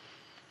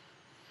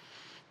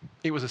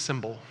 It was a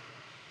symbol.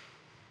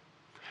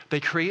 They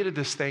created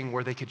this thing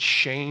where they could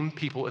shame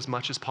people as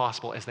much as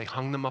possible as they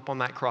hung them up on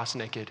that cross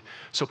naked,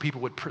 so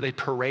people they'd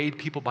parade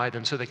people by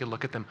them so they could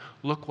look at them.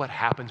 Look what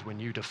happens when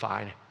you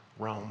defy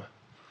Rome.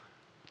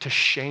 To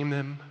shame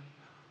them.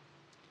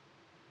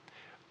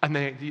 And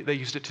they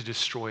used it to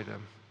destroy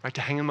them, right?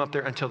 To hang them up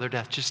there until their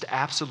death, just to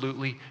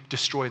absolutely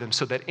destroy them,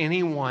 so that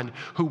anyone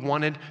who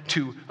wanted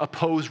to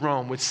oppose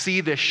Rome would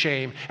see this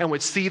shame and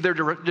would see their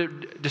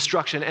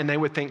destruction, and they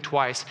would think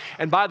twice.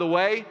 And by the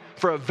way,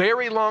 for a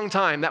very long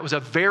time, that was a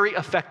very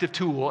effective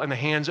tool in the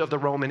hands of the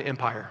Roman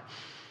Empire.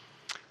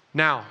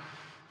 Now,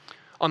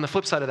 on the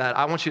flip side of that,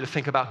 I want you to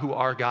think about who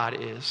our God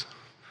is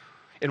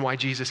and why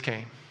Jesus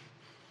came.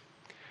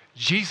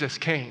 Jesus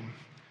came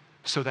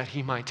so that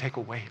he might take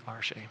away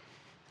our shame.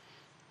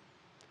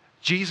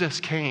 Jesus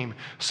came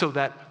so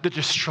that the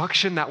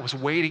destruction that was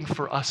waiting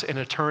for us in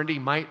eternity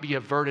might be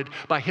averted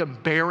by him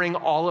bearing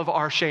all of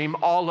our shame,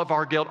 all of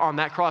our guilt on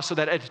that cross, so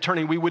that at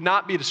eternity we would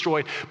not be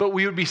destroyed, but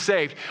we would be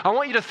saved. I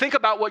want you to think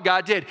about what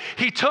God did.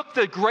 He took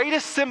the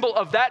greatest symbol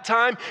of that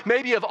time,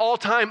 maybe of all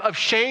time, of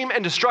shame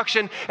and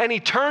destruction, and he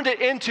turned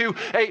it into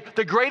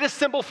the greatest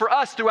symbol for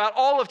us throughout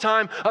all of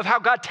time of how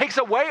God takes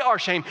away our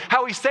shame,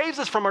 how he saves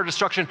us from our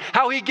destruction,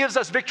 how he gives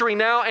us victory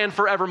now and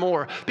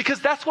forevermore.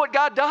 Because that's what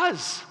God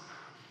does.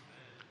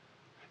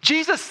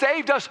 Jesus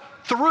saved us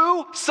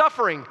through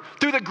suffering,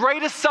 through the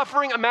greatest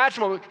suffering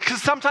imaginable,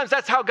 because sometimes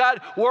that's how God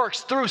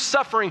works. Through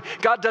suffering,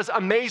 God does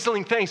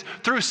amazing things.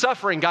 Through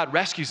suffering, God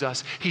rescues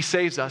us. He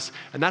saves us,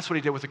 and that's what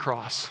he did with the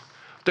cross.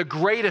 The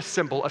greatest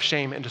symbol of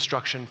shame and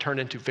destruction turned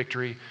into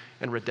victory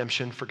and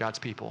redemption for God's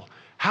people.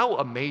 How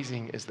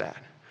amazing is that?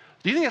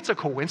 Do you think that's a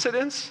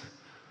coincidence?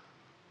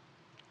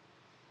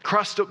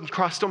 Cross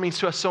still means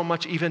to us so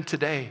much even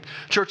today.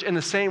 Church, in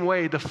the same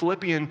way, the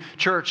Philippian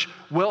church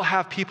will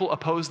have people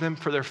oppose them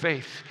for their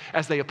faith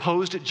as they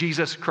opposed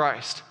Jesus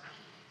Christ.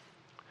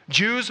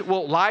 Jews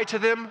will lie to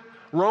them,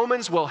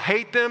 Romans will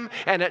hate them,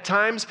 and at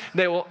times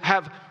they will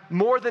have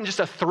more than just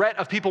a threat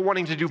of people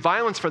wanting to do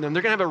violence for them.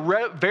 They're going to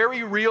have a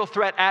very real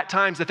threat at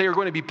times that they are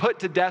going to be put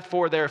to death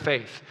for their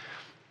faith.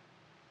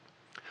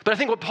 But I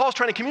think what Paul's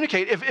trying to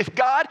communicate, if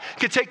God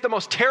could take the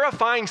most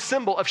terrifying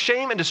symbol of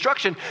shame and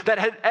destruction that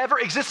had ever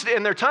existed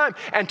in their time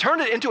and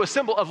turn it into a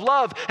symbol of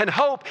love and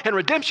hope and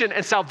redemption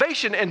and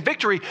salvation and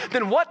victory,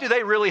 then what do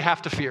they really have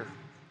to fear?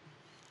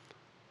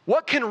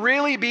 What can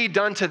really be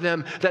done to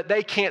them that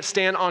they can't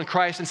stand on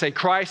Christ and say,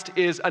 Christ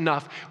is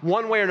enough?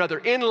 One way or another,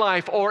 in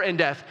life or in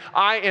death,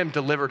 I am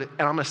delivered,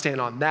 and I'm going to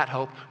stand on that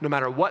hope no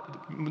matter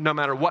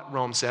what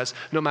Rome says,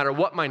 no matter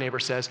what my neighbor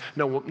says,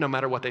 no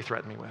matter what they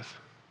threaten me with.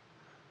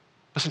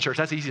 Listen, church,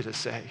 that's easy to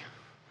say.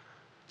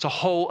 It's a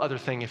whole other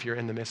thing if you're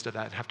in the midst of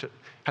that and have to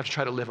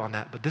try to live on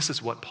that. But this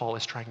is what Paul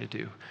is trying to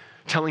do,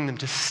 telling them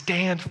to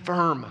stand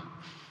firm.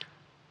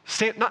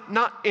 Stand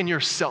not in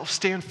yourself,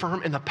 stand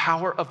firm in the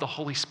power of the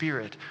Holy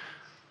Spirit.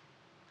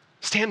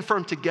 Stand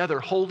firm together,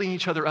 holding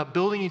each other up,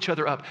 building each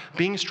other up,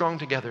 being strong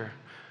together,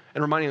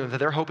 and reminding them that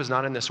their hope is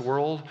not in this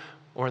world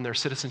or in their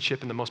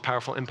citizenship in the most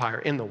powerful empire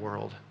in the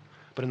world,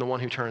 but in the one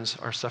who turns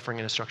our suffering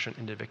and destruction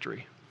into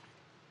victory,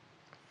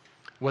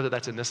 whether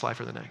that's in this life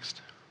or the next.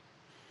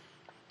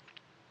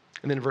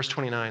 And then in verse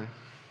 29,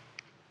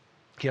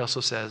 he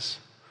also says,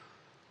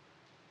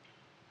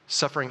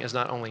 suffering is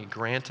not only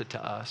granted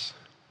to us,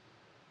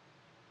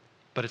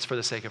 but it's for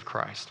the sake of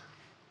Christ.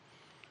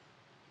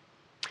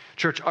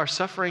 Church, our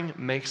suffering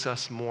makes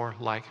us more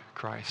like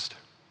Christ,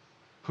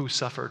 who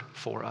suffered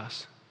for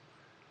us.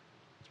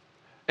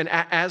 And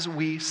as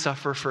we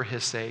suffer for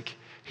his sake,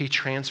 he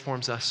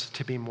transforms us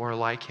to be more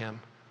like him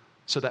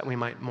so that we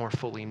might more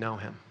fully know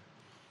him.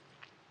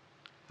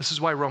 This is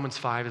why Romans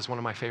 5 is one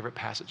of my favorite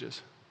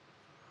passages.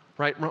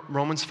 Right?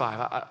 Romans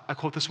 5, I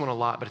quote this one a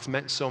lot, but it's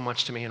meant so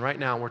much to me. And right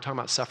now, we're talking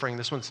about suffering.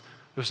 This one's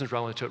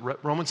relevant to it.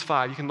 Romans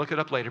 5, you can look it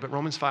up later, but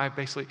Romans 5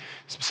 basically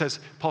says,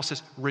 Paul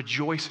says,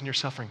 rejoice in your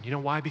suffering. You know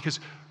why?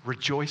 Because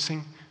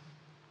rejoicing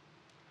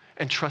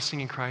and trusting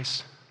in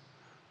Christ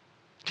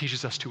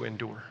teaches us to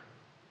endure.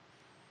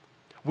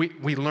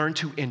 We learn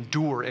to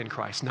endure in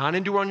Christ, not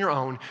endure on your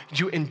own,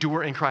 you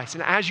endure in Christ.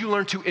 And as you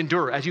learn to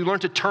endure, as you learn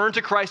to turn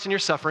to Christ in your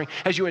suffering,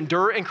 as you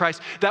endure in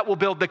Christ, that will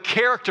build the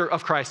character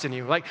of Christ in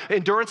you. Like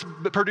endurance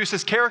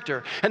produces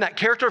character. And that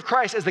character of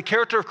Christ, as the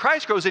character of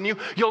Christ grows in you,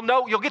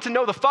 you'll get to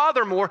know the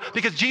Father more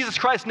because Jesus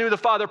Christ knew the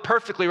Father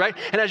perfectly, right?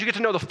 And as you get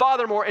to know the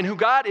Father more and who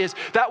God is,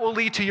 that will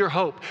lead to your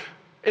hope.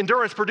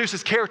 Endurance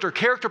produces character.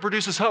 Character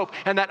produces hope.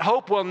 And that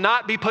hope will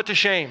not be put to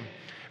shame.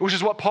 Which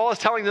is what Paul is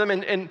telling them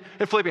in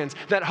Philippians,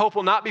 that hope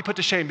will not be put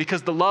to shame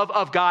because the love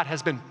of God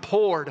has been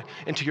poured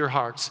into your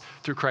hearts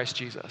through Christ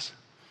Jesus.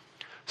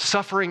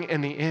 Suffering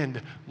in the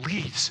end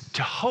leads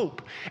to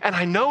hope. And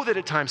I know that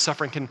at times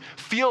suffering can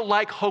feel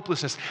like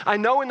hopelessness. I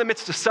know in the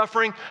midst of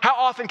suffering, how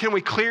often can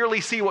we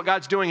clearly see what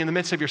God's doing in the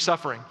midst of your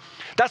suffering?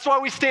 That's why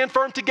we stand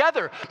firm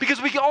together,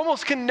 because we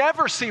almost can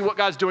never see what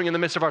God's doing in the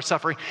midst of our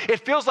suffering.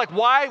 It feels like,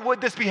 why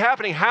would this be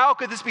happening? How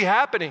could this be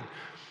happening?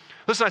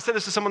 Listen, I said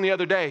this to someone the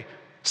other day.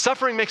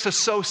 Suffering makes us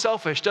so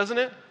selfish, doesn't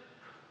it?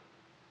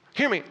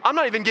 Hear me, I'm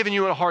not even giving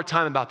you a hard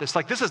time about this.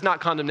 Like, this is not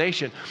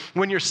condemnation.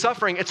 When you're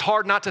suffering, it's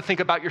hard not to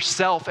think about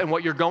yourself and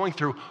what you're going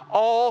through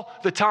all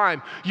the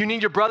time. You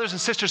need your brothers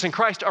and sisters in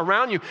Christ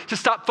around you to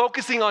stop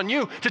focusing on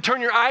you, to turn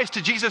your eyes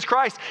to Jesus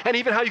Christ, and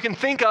even how you can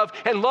think of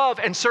and love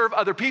and serve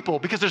other people,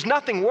 because there's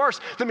nothing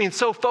worse than being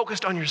so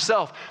focused on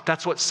yourself.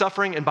 That's what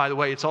suffering, and by the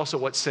way, it's also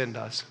what sin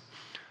does.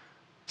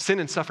 Sin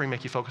and suffering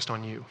make you focused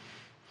on you.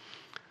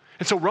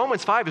 And so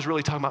Romans 5 is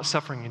really talking about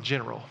suffering in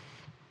general.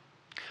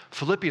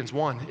 Philippians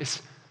 1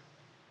 is,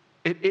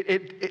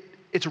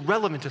 it's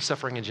relevant to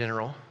suffering in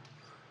general,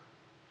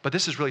 but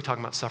this is really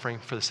talking about suffering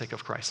for the sake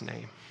of Christ's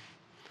name.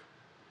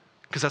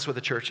 Because that's what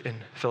the church in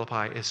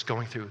Philippi is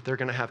going through. They're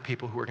going to have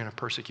people who are going to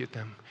persecute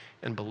them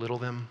and belittle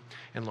them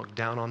and look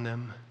down on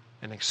them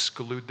and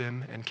exclude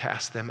them and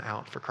cast them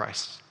out for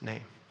Christ's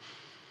name.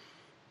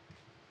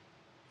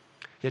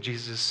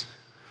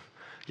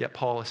 Yet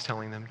Paul is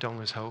telling them, don't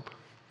lose hope.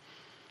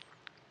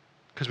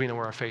 Because we know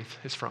where our faith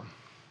is from.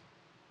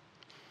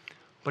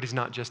 But he's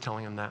not just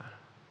telling them that.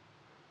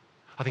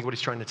 I think what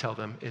he's trying to tell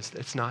them is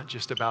it's not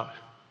just about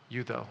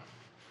you, though.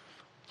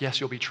 Yes,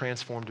 you'll be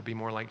transformed to be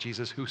more like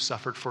Jesus, who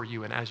suffered for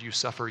you. And as you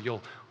suffer,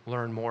 you'll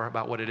learn more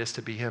about what it is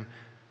to be him.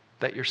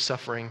 That your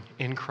suffering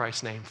in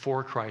Christ's name,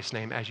 for Christ's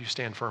name, as you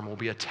stand firm, will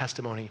be a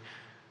testimony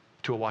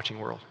to a watching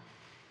world.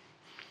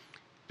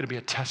 It'll be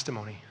a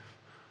testimony.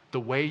 The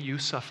way you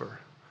suffer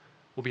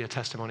will be a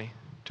testimony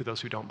to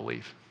those who don't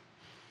believe.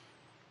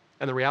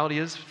 And the reality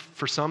is,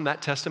 for some,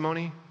 that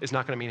testimony is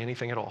not going to mean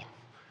anything at all.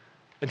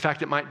 In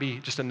fact, it might be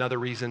just another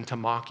reason to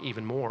mock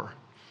even more,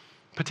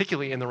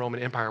 particularly in the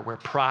Roman Empire, where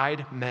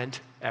pride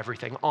meant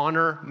everything.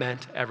 Honor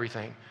meant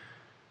everything.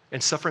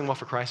 And suffering well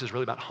for Christ is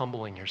really about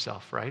humbling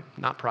yourself, right?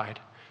 Not pride.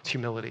 It's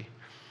humility.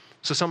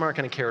 So some aren't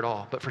going to care at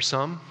all. But for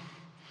some,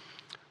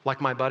 like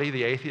my buddy,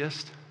 the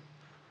atheist,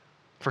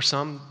 for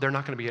some, they're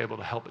not going to be able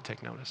to help but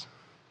take notice.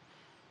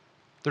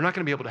 They're not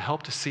going to be able to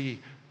help to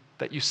see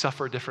that you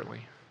suffer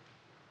differently,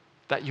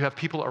 that you have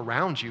people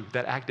around you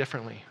that act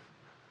differently,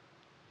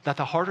 that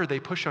the harder they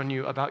push on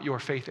you about your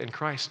faith in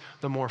Christ,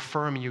 the more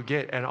firm you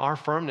get. And our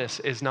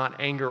firmness is not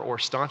anger or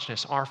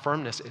staunchness. Our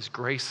firmness is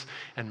grace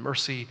and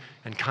mercy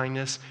and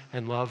kindness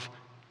and love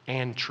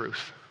and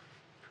truth.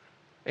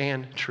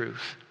 And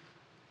truth.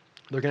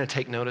 They're going to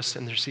take notice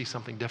and they'll see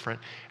something different.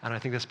 And I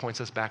think this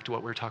points us back to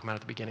what we were talking about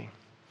at the beginning.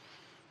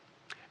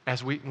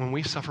 when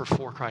we suffer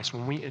for Christ,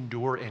 when we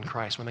endure in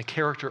Christ, when the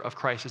character of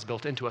Christ is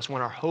built into us,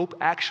 when our hope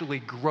actually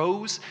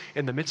grows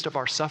in the midst of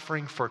our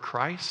suffering for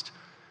Christ,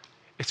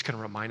 it's going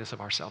to remind us of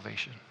our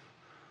salvation,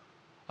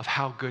 of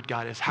how good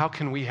God is. How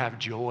can we have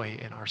joy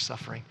in our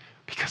suffering?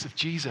 Because of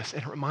Jesus.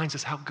 And it reminds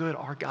us how good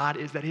our God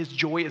is, that his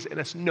joy is in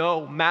us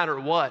no matter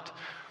what.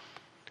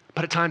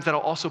 But at times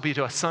that'll also be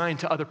to a sign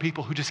to other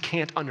people who just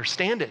can't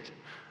understand it.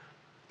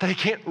 That they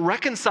can't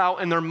reconcile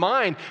in their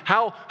mind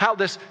how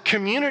this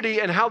community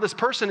and how this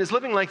person is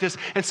living like this.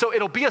 And so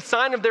it'll be a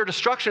sign of their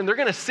destruction. They're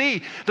going to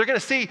see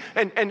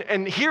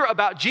and hear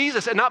about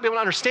Jesus and not be able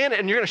to understand it.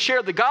 And you're going to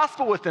share the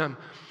gospel with them.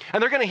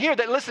 And they're going to hear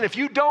that, listen, if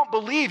you don't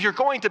believe, you're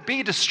going to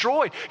be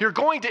destroyed. You're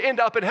going to end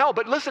up in hell.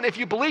 But listen, if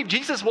you believe,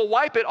 Jesus will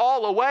wipe it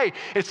all away.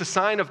 It's a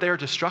sign of their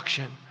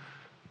destruction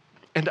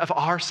and of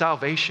our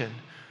salvation.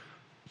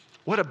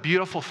 What a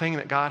beautiful thing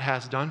that God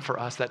has done for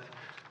us, that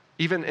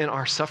even in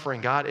our suffering,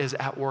 God is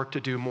at work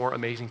to do more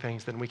amazing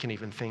things than we can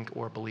even think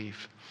or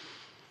believe.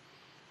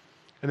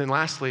 And then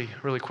lastly,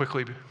 really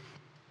quickly,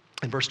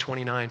 in verse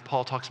 29,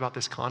 Paul talks about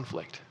this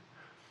conflict.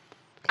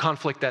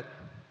 Conflict that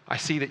I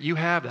see that you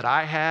have, that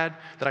I had,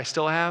 that I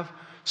still have.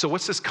 So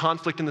what's this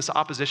conflict and this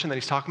opposition that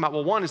he's talking about?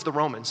 Well, one is the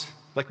Romans,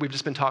 like we've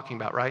just been talking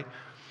about, right?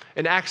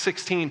 In Acts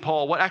 16,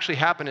 what actually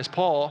happened is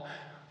Paul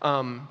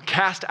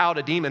cast out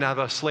a demon out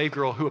of a slave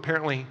girl who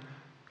apparently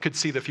could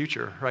see the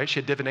future, right? She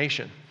had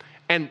divination.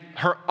 And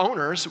her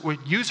owners would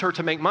use her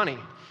to make money.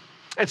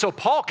 And so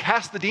Paul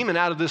cast the demon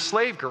out of this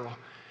slave girl.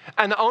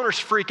 And the owners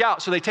freak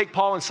out. So they take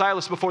Paul and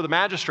Silas before the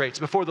magistrates,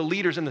 before the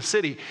leaders in the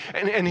city.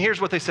 And here's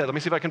what they said. Let me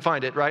see if I can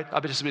find it, right?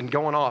 I've just been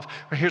going off.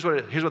 Here's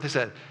what they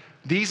said.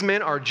 These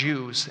men are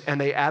Jews,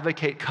 and they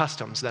advocate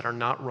customs that are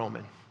not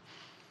Roman.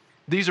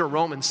 These are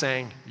Romans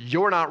saying,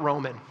 you're not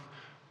Roman.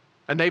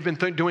 And they've been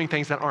doing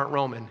things that aren't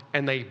Roman.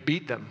 And they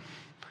beat them,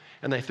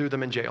 and they threw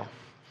them in jail.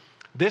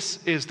 This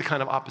is the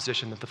kind of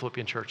opposition that the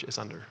Philippian church is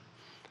under.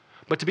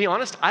 But to be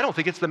honest, I don't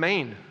think it's the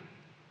main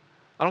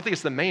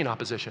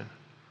opposition.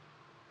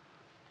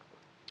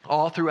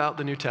 All throughout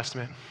the New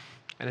Testament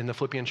and in the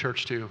Philippian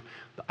church too,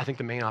 I think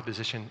the main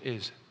opposition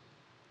is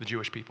the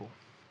Jewish people.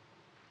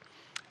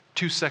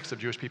 Two sects of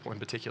Jewish people in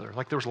particular.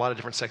 Like there was a lot of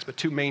different sects, but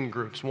two main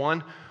groups.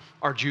 One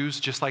are Jews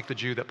just like the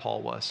Jew that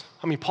Paul was.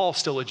 I mean, Paul's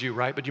still a Jew,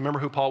 right? But do you remember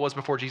who Paul was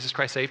before Jesus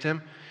Christ saved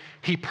him?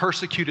 He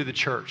persecuted the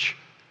church.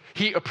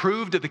 He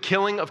approved of the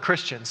killing of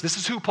Christians. This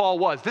is who Paul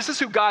was. This is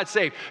who God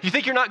saved. You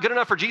think you're not good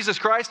enough for Jesus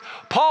Christ?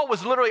 Paul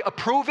was literally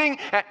approving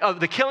of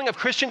the killing of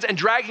Christians and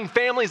dragging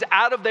families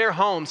out of their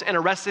homes and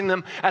arresting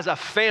them as a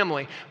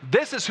family.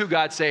 This is who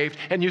God saved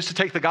and used to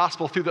take the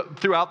gospel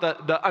throughout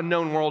the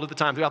unknown world at the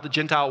time, throughout the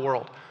Gentile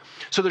world.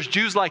 So there's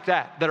Jews like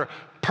that are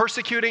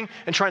persecuting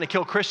and trying to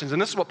kill Christians.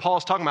 And this is what Paul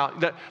is talking about.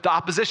 The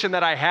opposition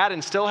that I had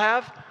and still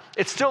have,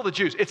 it's still the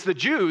Jews. It's the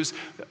Jews.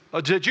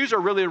 The Jews are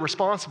really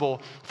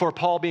responsible for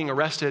Paul being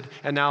arrested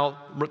and now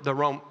the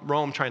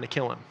Rome trying to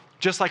kill him.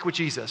 Just like with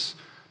Jesus.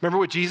 Remember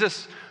with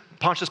Jesus?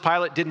 Pontius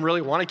Pilate didn't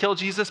really want to kill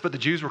Jesus, but the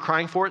Jews were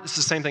crying for it. This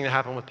is the same thing that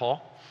happened with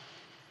Paul.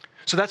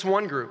 So that's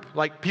one group,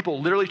 like people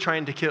literally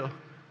trying to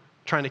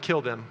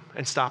kill them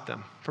and stop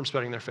them from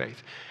spreading their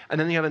faith. And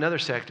then you have another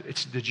sect.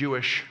 It's the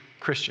Jewish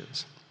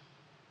Christians.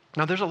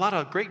 Now there's a lot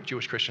of great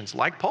Jewish Christians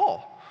like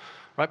Paul,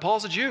 right?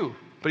 Paul's a Jew,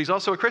 but he's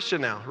also a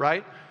Christian now,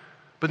 right?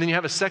 But then you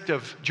have a sect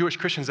of Jewish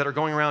Christians that are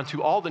going around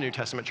to all the New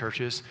Testament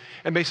churches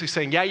and basically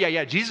saying,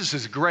 yeah, Jesus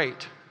is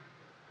great.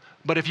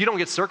 But if you don't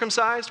get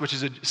circumcised, which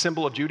is a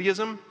symbol of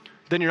Judaism,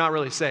 then you're not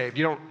really saved.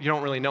 You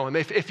don't really know him.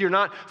 If you're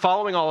not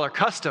following all our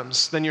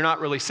customs, then you're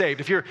not really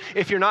saved. If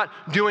you're not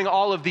doing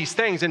all of these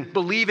things and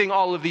believing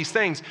all of these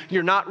things,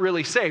 you're not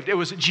really saved. It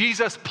was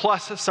Jesus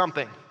plus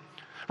something.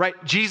 Right?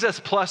 Jesus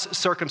plus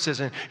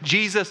circumcision,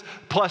 Jesus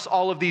plus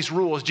all of these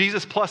rules,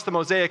 Jesus plus the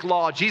Mosaic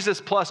law, Jesus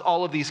plus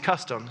all of these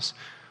customs.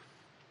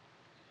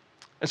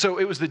 And so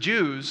it was the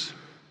Jews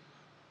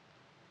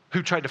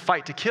who tried to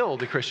fight to kill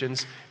the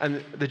Christians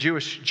and the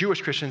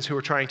Jewish Christians who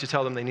were trying to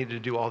tell them they needed to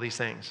do all these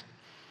things.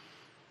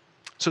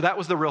 So that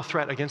was the real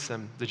threat against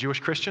them, the Jewish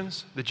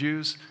Christians, the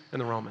Jews, and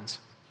the Romans.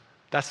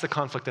 That's the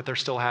conflict that they're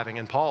still having,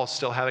 and Paul's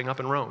still having up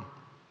in Rome.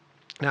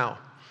 Now,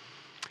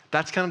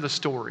 that's kind of the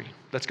story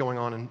that's going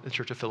on in the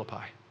church of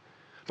Philippi.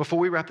 Before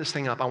we wrap this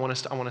thing up, I want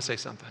to say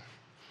something.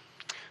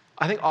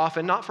 I think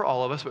often, not for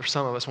all of us, but for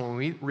some of us, when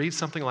we read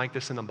something like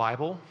this in the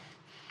Bible,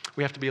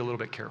 we have to be a little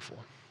bit careful.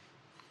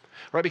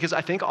 Right? Because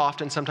I think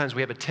often, sometimes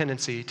we have a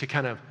tendency to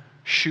kind of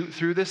shoot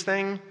through this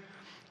thing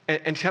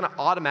and kind of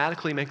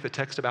automatically make the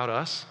text about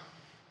us.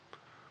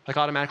 Like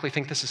automatically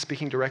think this is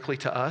speaking directly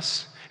to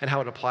us and how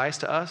it applies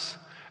to us.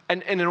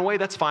 And in a way,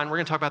 that's fine. We're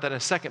going to talk about that in a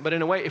second. But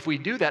in a way, if we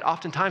do that,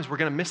 oftentimes we're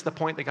going to miss the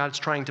point that God's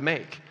trying to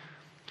make.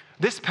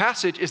 This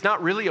passage is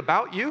not really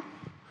about you,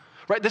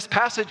 right? This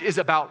passage is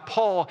about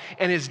Paul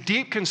and his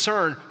deep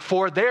concern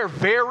for their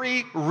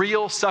very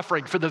real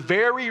suffering, for the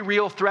very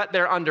real threat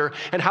they're under,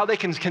 and how they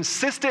can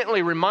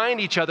consistently remind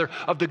each other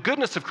of the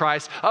goodness of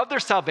Christ, of their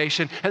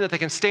salvation, and that they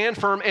can stand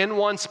firm in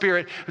one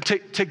spirit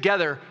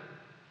together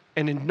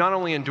and not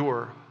only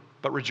endure,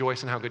 but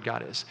rejoice in how good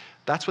God is.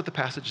 That's what the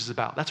passage is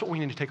about. That's what we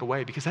need to take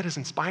away, because that is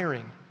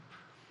inspiring.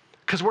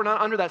 Because we're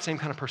not under that same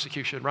kind of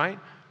persecution, right?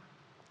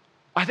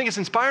 I think it's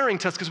inspiring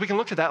to us because we can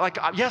look at that like,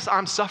 yes,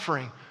 I'm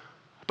suffering.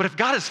 But if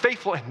God is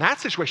faithful in that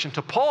situation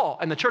to Paul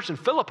and the church in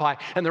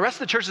Philippi and the rest of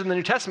the churches in the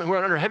New Testament who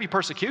are under heavy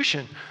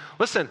persecution,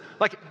 listen,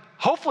 like,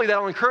 hopefully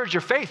that'll encourage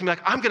your faith and be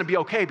like, I'm going to be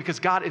okay because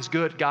God is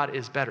good, God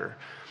is better,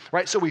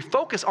 right? So we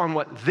focus on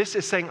what this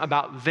is saying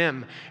about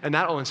them, and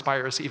that'll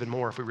inspire us even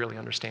more if we really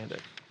understand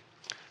it.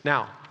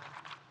 Now,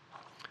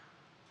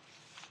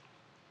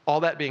 all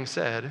that being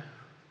said,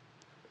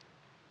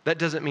 that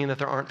doesn't mean that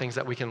there aren't things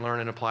that we can learn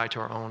and apply to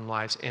our own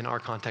lives in our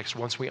context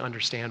once we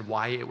understand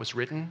why it was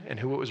written and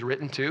who it was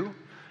written to.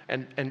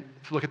 And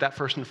look at that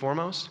first and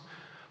foremost.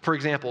 For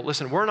example,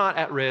 listen, we're not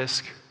at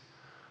risk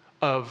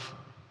of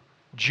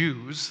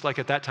Jews, like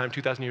at that time,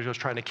 2,000 years ago,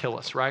 trying to kill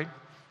us, right?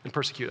 And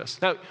persecute us.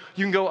 Now,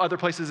 you can go other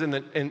places in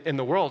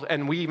the world,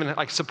 and we even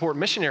like support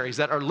missionaries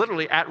that are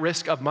literally at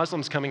risk of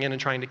Muslims coming in and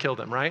trying to kill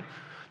them, right?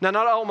 Now,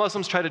 not all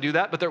Muslims try to do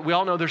that, but we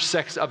all know there's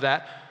sects of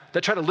that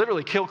try to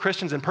literally kill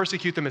Christians and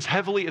persecute them as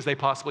heavily as they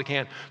possibly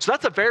can. So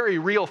that's a very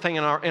real thing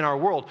in our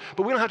world,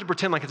 but we don't have to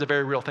pretend like it's a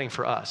very real thing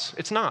for us.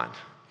 It's not,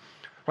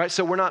 right?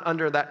 So we're not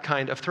under that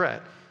kind of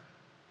threat.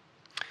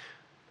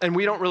 And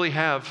we don't really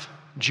have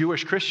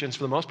Jewish Christians,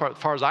 for the most part, as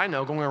far as I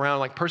know, going around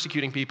like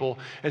persecuting people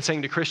and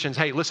saying to Christians,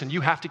 hey, listen, you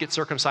have to get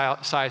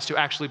circumcised to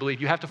actually believe.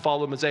 You have to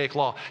follow the Mosaic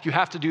law. You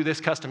have to do this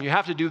custom. You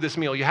have to do this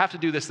meal. You have to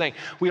do this thing.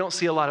 We don't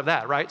see a lot of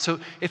that, right? So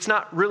it's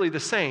not really the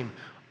same.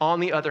 On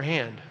the other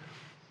hand,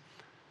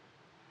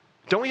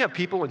 don't we have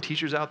people and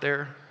teachers out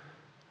there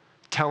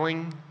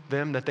telling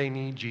them that they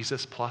need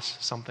Jesus plus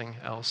something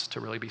else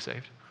to really be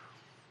saved?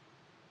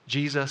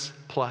 Jesus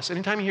plus.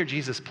 Anytime you hear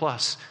Jesus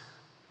plus,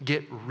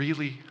 get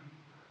really,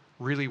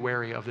 really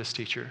wary of this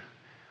teacher.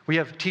 We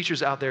have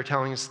teachers out there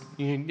telling us,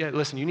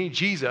 listen, you need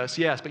Jesus,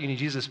 yes, but you need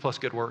Jesus plus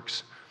good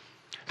works.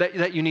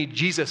 That you need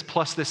Jesus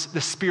plus this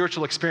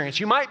spiritual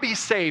experience. You might be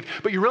saved,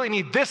 but you really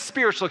need this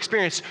spiritual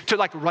experience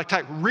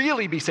to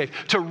really be saved,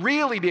 to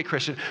really be a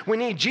Christian. We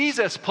need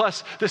Jesus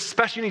plus this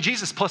special. You need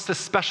Jesus plus this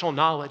special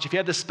knowledge. If you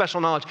had this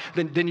special knowledge,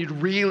 then you'd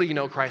really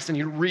know Christ, and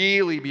you'd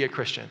really be a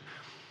Christian.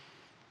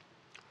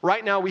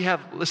 Right now we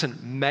have, listen,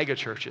 mega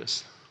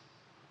churches.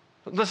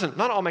 Listen,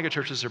 not all mega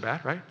churches are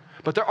bad, right?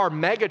 But there are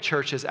mega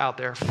churches out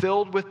there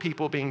filled with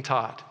people being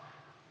taught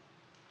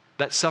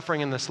that suffering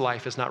in this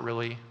life is not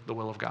really the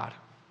will of God.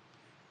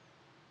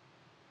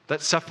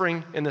 That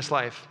suffering in this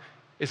life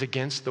is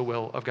against the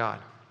will of God.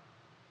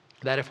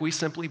 That if we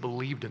simply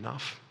believed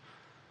enough,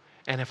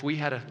 and if we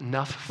had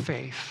enough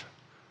faith,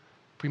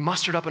 if we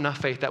mustered up enough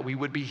faith, that we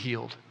would be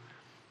healed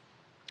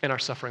and our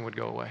suffering would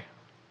go away.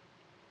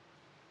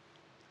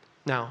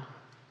 Now,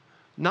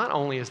 not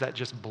only is that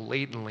just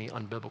blatantly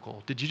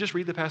unbiblical, did you just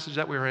read the passage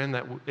that we were in,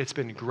 that it's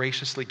been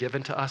graciously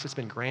given to us, it's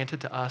been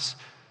granted to us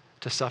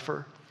to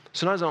suffer?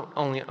 So not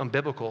only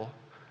unbiblical,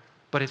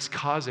 but it's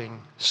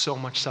causing so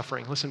much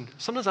suffering. Listen,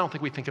 sometimes I don't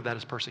think we think of that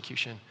as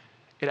persecution.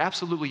 It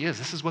absolutely is.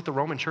 This is what the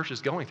Roman church is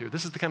going through.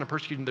 This is the kind of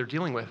persecution they're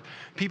dealing with.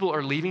 People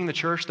are leaving the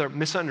church, they're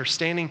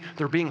misunderstanding,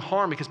 they're being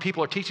harmed because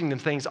people are teaching them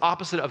things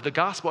opposite of the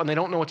gospel and they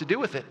don't know what to do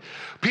with it.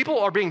 People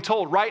are being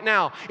told right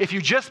now, if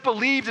you just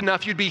believed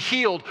enough, you'd be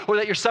healed or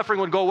that your suffering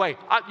would go away.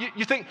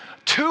 You think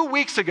 2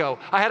 weeks ago,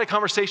 I had a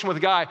conversation with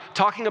a guy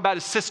talking about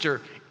his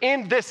sister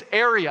in this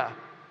area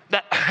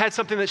that had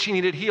something that she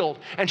needed healed.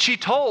 And she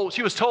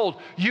was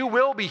told, you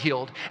will be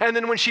healed. And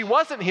then when she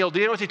wasn't healed, do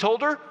you know what he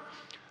told her?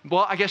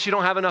 Well, I guess you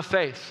don't have enough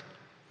faith.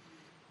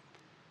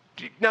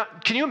 Now,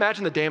 can you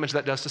imagine the damage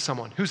that does to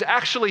someone who's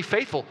actually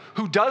faithful,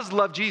 who does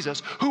love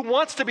Jesus, who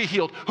wants to be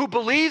healed, who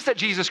believes that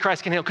Jesus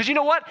Christ can heal? Because you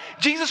know what?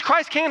 Jesus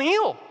Christ can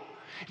heal.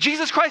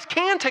 Jesus Christ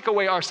can take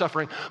away our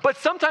suffering, but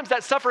sometimes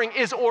that suffering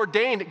is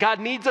ordained. God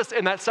needs us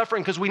in that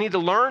suffering because we need to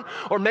learn,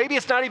 or maybe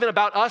it's not even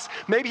about us.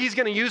 Maybe he's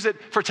going to use it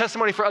for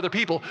testimony for other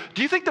people.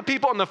 Do you think the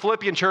people in the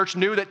Philippian church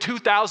knew that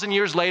 2,000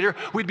 years later,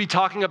 we'd be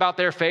talking about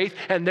their faith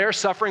and their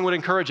suffering would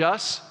encourage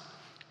us?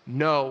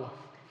 No.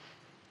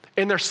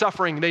 In their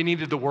suffering, they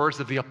needed the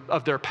words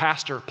of their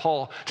pastor,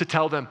 Paul, to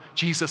tell them,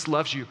 Jesus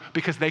loves you,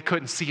 because they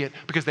couldn't see it,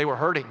 because they were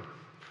hurting.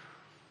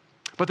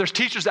 But there's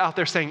teachers out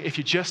there saying, if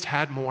you just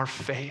had more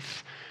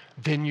faith,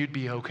 then you'd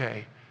be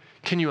okay.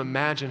 Can you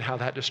imagine how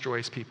that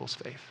destroys people's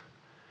faith?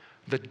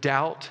 The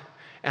doubt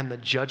and the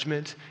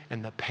judgment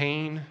and the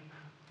pain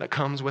that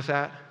comes with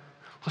that.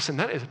 Listen,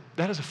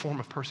 that is a form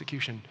of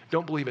persecution.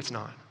 Don't believe it's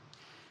not.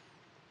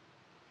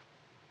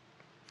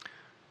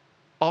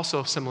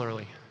 Also,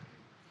 similarly,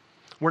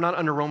 we're not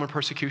under Roman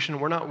persecution.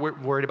 We're not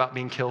worried about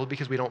being killed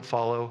because we don't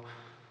follow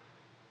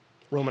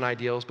Roman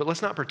ideals. But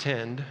let's not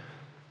pretend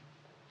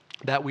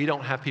that we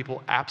don't have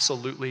people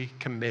absolutely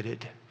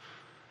committed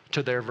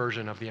to their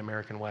version of the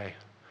American way.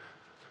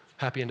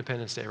 Happy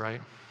Independence Day,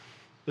 right?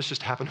 This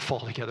just happened to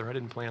fall together. I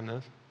didn't plan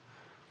this.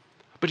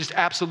 but just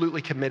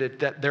absolutely committed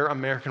that their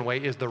American way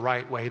is the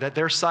right way, that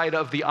their side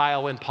of the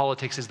aisle in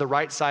politics is the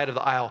right side of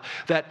the aisle,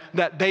 that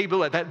they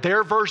believe that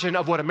their version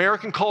of what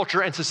American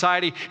culture and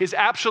society is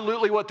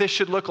absolutely what this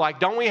should look like.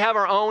 Don't we have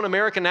our own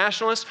American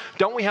nationalists?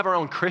 Don't we have our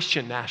own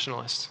Christian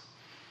nationalists?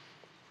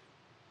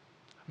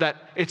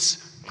 That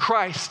it's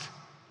Christ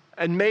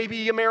and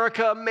maybe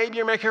America, right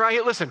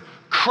here. Listen,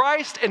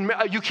 Christ, and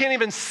you can't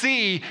even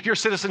see your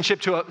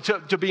citizenship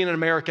to being an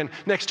American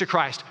next to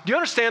Christ. Do you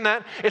understand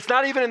that? It's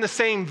not even in the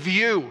same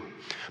view.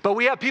 But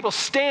we have people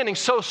standing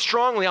so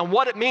strongly on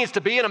what it means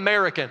to be an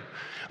American.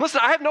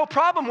 Listen, I have no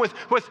problem with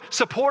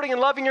supporting and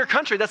loving your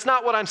country. That's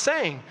not what I'm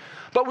saying.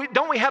 But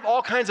don't we have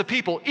all kinds of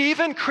people,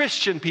 even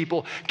Christian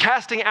people,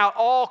 casting out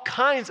all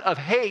kinds of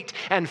hate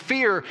and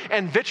fear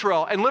and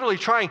vitriol and literally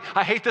trying,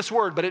 I hate this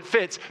word, but it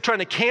fits, trying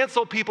to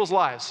cancel people's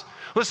lives.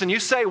 Listen, you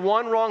say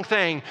one wrong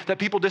thing that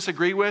people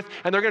disagree with,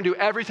 and they're going to do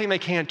everything they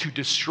can to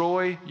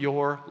destroy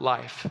your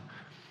life.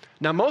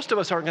 Now, most of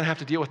us aren't going to have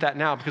to deal with that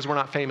now because we're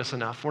not famous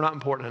enough. We're not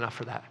important enough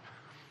for that.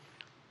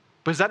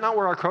 But is that not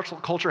where our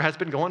culture has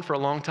been going for a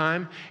long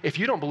time? If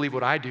you don't believe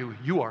what I do,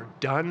 you are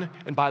done.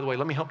 And by the way,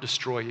 let me help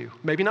destroy you.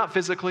 Maybe not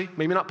physically,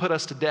 maybe not put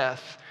us to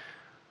death,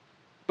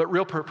 but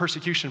real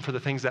persecution for the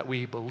things that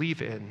we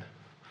believe in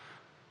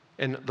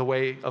the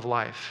way of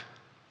life.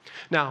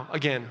 Now,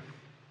 again,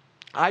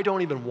 I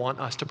don't even want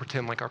us to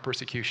pretend like our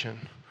persecution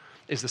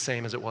is the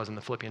same as it was in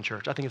the Philippian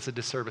church. I think it's a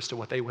disservice to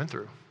what they went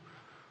through.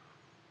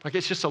 Like,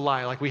 it's just a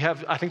lie. Like,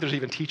 I think there's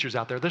even teachers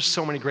out there. There's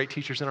so many great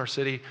teachers in our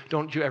city.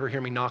 Don't you ever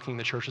hear me knocking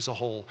the church as a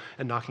whole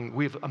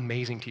we have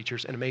amazing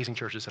teachers and amazing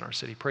churches in our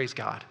city. Praise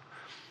God.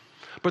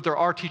 But there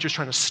are teachers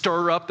trying to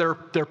stir up their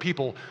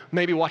people,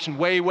 maybe watching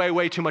way, way,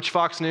 way too much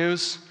Fox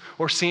News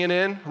or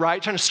CNN,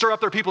 right? Trying to stir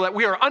up their people that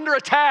we are under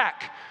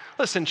attack.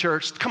 Listen,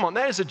 church, come on,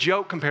 that is a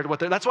joke compared to what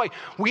that's why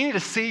we need to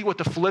see what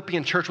the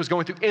Philippian church was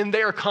going through in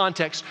their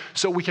context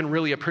so we can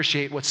really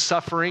appreciate what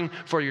suffering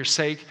for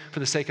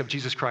the sake of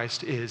Jesus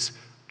Christ is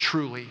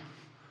truly,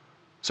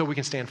 so we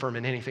can stand firm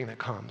in anything that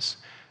comes.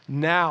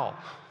 Now,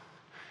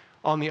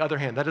 on the other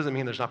hand, that doesn't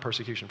mean there's not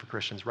persecution for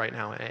Christians right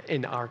now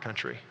in our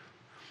country,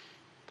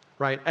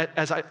 right?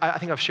 As I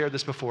think I've shared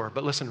this before,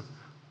 but listen,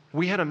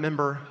 we had a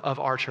member of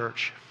our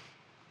church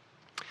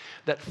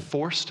that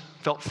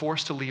felt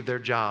forced to leave their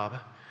job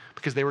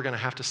because they were going to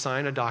have to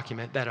sign a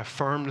document that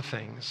affirmed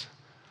things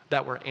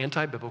that were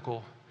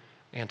anti-biblical,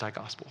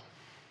 anti-gospel.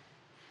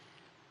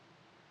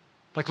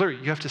 Like,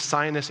 literally, you have to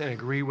sign this and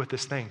agree with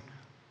this thing.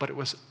 But it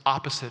was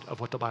opposite of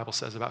what the Bible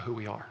says about who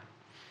we are.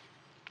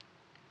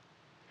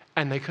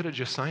 And they could have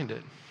just signed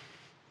it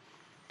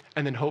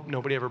and then hoped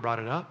nobody ever brought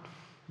it up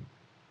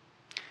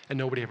and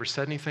nobody ever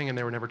said anything and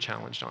they were never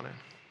challenged on it.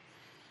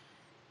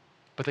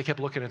 But they kept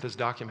looking at this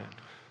document.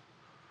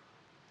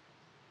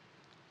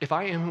 If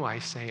I am who I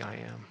say I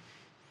am,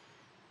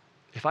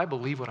 if I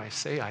believe what I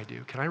say I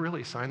do, can I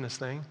really sign this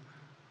thing?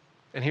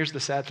 And here's the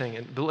sad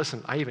thing, but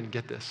listen, I even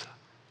get this.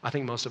 I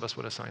think most of us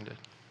would have signed it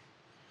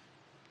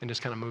and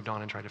just kind of moved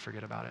on and tried to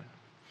forget about it.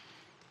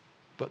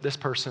 But this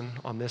person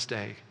on this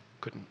day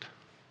couldn't.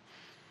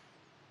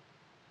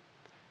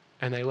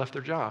 And they left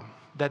their job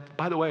that,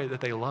 by the way, that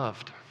they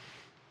loved,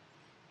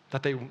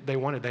 that they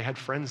wanted, they had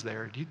friends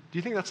there. Do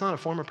you think that's not a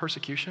form of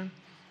persecution?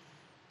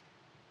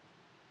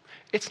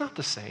 It's not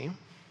the same,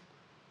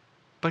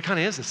 but it kind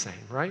of is the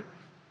same, right?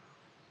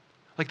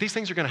 Like, these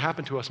things are going to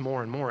happen to us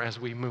more and more as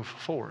we move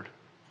forward,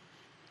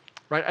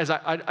 right?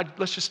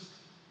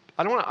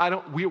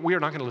 We are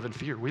not going to live in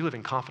fear. We live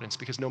in confidence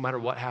because no matter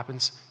what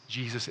happens,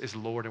 Jesus is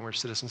Lord and we're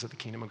citizens of the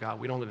kingdom of God.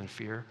 We don't live in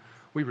fear.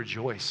 We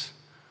rejoice.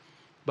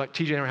 But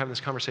TJ and I were having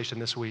this conversation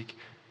this week.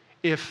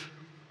 If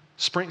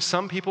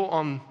some people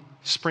on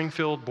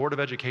Springfield Board of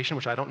Education,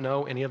 which I don't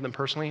know any of them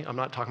personally, I'm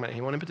not talking about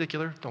anyone in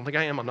particular. Don't think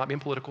I am. I'm not being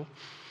political.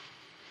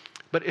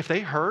 But if they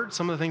heard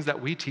some of the things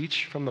that we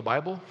teach from the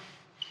Bible,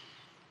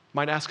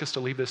 might ask us to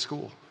leave this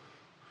school.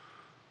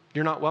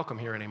 You're not welcome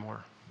here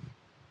anymore.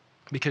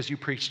 Because you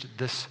preached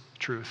this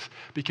truth,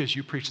 because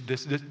you preached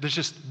this. There's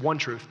just one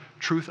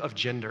truth of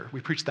gender.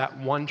 We preached that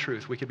one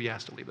truth. We could be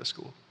asked to leave this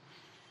school.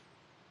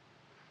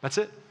 That's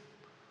it.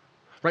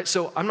 Right?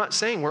 So I'm not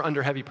saying we're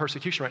under heavy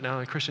persecution right now.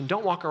 And Christian,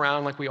 don't walk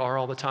around like we are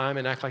all the time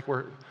and act like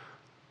we're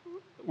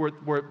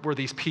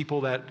these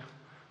people that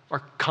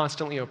are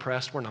constantly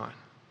oppressed. We're not.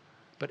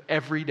 But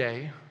every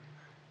day,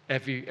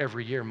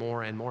 every year,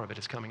 more and more of it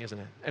is coming, isn't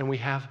it? And we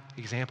have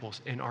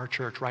examples in our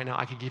church right now.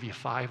 I could give you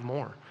 5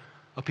 more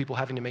of people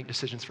having to make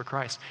decisions for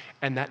Christ.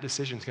 And that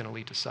decision is going to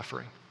lead to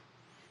suffering.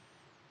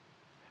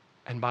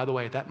 And by the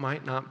way, that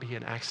might not be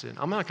an accident.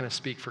 I'm not going to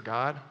speak for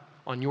God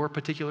on your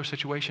particular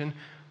situation,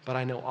 but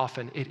I know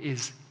often it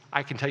is,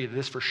 I can tell you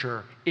this for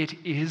sure, it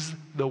is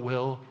the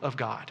will of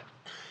God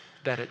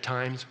that at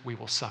times we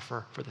will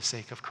suffer for the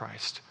sake of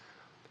Christ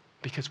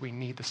because we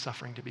need the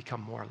suffering to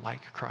become more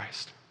like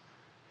Christ.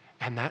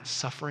 And that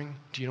suffering,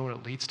 do you know what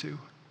it leads to?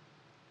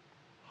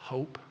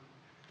 Hope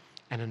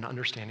and an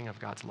understanding of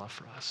God's love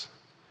for us.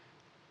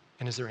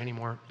 And is there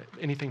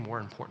anything more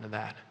important than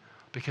that?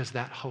 Because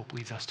that hope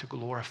leads us to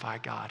glorify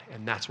God,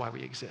 and that's why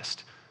we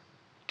exist,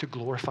 to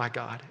glorify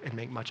God and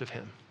make much of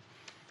him.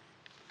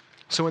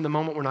 So in the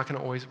moment, we're not going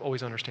to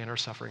always understand our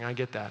suffering. I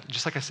get that.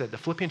 Just like I said, the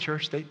Philippian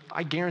church,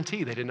 I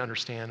guarantee they didn't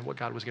understand what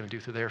God was going to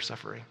do through their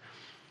suffering.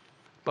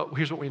 But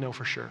here's what we know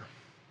for sure.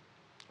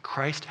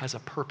 Christ has a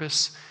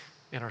purpose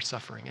in our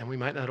suffering, and we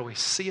might not always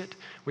see it.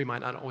 We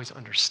might not always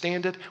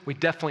understand it. We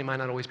definitely might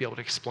not always be able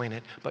to explain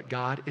it, but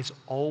God is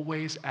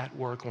always at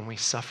work when we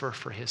suffer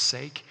for his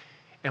sake,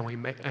 and we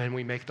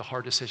make the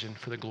hard decision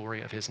for the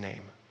glory of his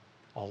name,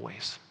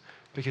 always,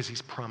 because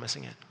he's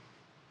promising it.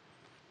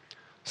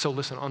 So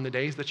listen, on the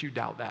days that you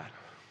doubt that,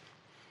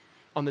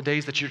 on the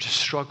days that you're just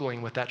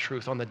struggling with that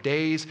truth, on the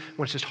days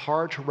when it's just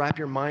hard to wrap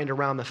your mind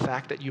around the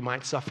fact that you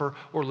might suffer,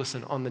 or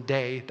listen, on the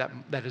day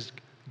that is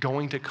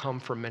going to come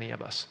for many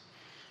of us,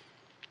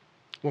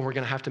 when we're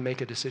going to have to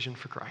make a decision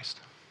for Christ.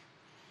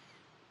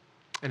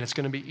 And it's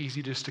going to be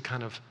easy just to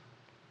kind of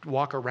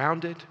walk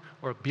around it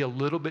or be a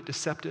little bit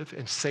deceptive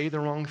and say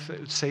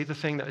the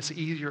thing that is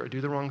easier, or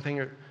do the wrong thing,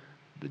 or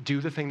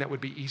do the thing that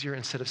would be easier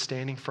instead of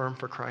standing firm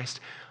for Christ.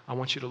 I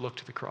want you to look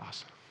to the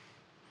cross.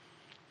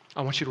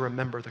 I want you to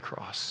remember the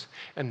cross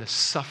and the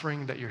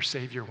suffering that your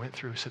Savior went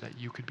through so that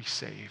you could be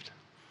saved.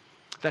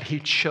 That he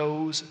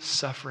chose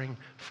suffering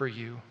for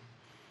you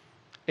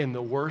in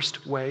the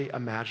worst way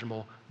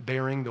imaginable,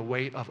 bearing the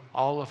weight of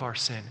all of our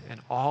sin and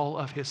all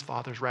of his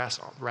Father's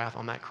wrath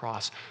on that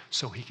cross,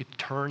 so he could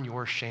turn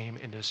your shame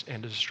into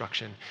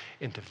destruction,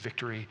 into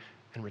victory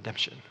and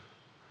redemption.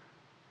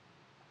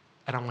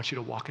 And I want you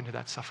to walk into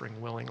that suffering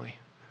willingly,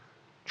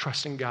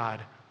 trusting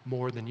God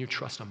more than you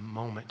trust a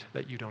moment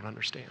that you don't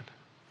understand.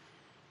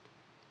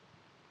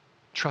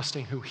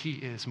 Trusting who he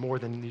is more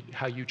than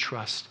how you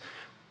trust,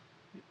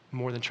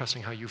 more than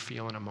trusting how you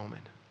feel in a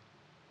moment.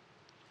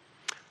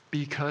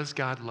 Because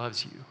God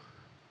loves you,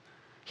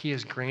 he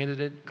has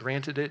granted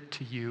it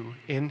to you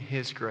in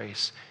his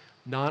grace,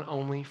 not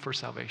only for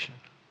salvation,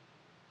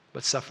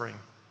 but suffering,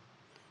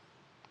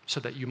 so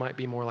that you might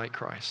be more like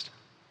Christ,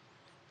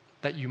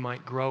 that you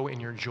might grow in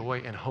your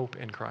joy and hope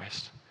in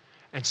Christ,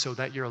 and so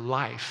that your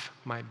life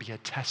might be a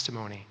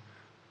testimony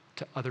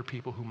to other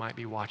people who might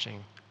be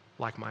watching,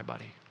 like my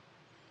buddy.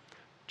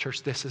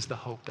 Church, this is the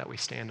hope that we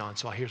stand on.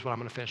 So here's what I'm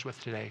going to finish with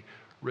today.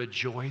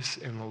 Rejoice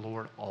in the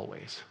Lord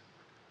always.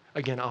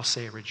 Again, I'll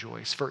say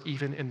rejoice, for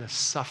even in the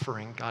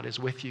suffering, God is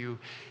with you,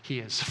 he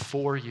is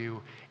for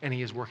you, and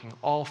he is working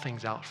all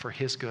things out for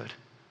his good,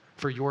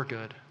 for your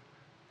good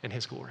and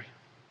his glory.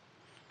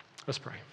 Let's pray.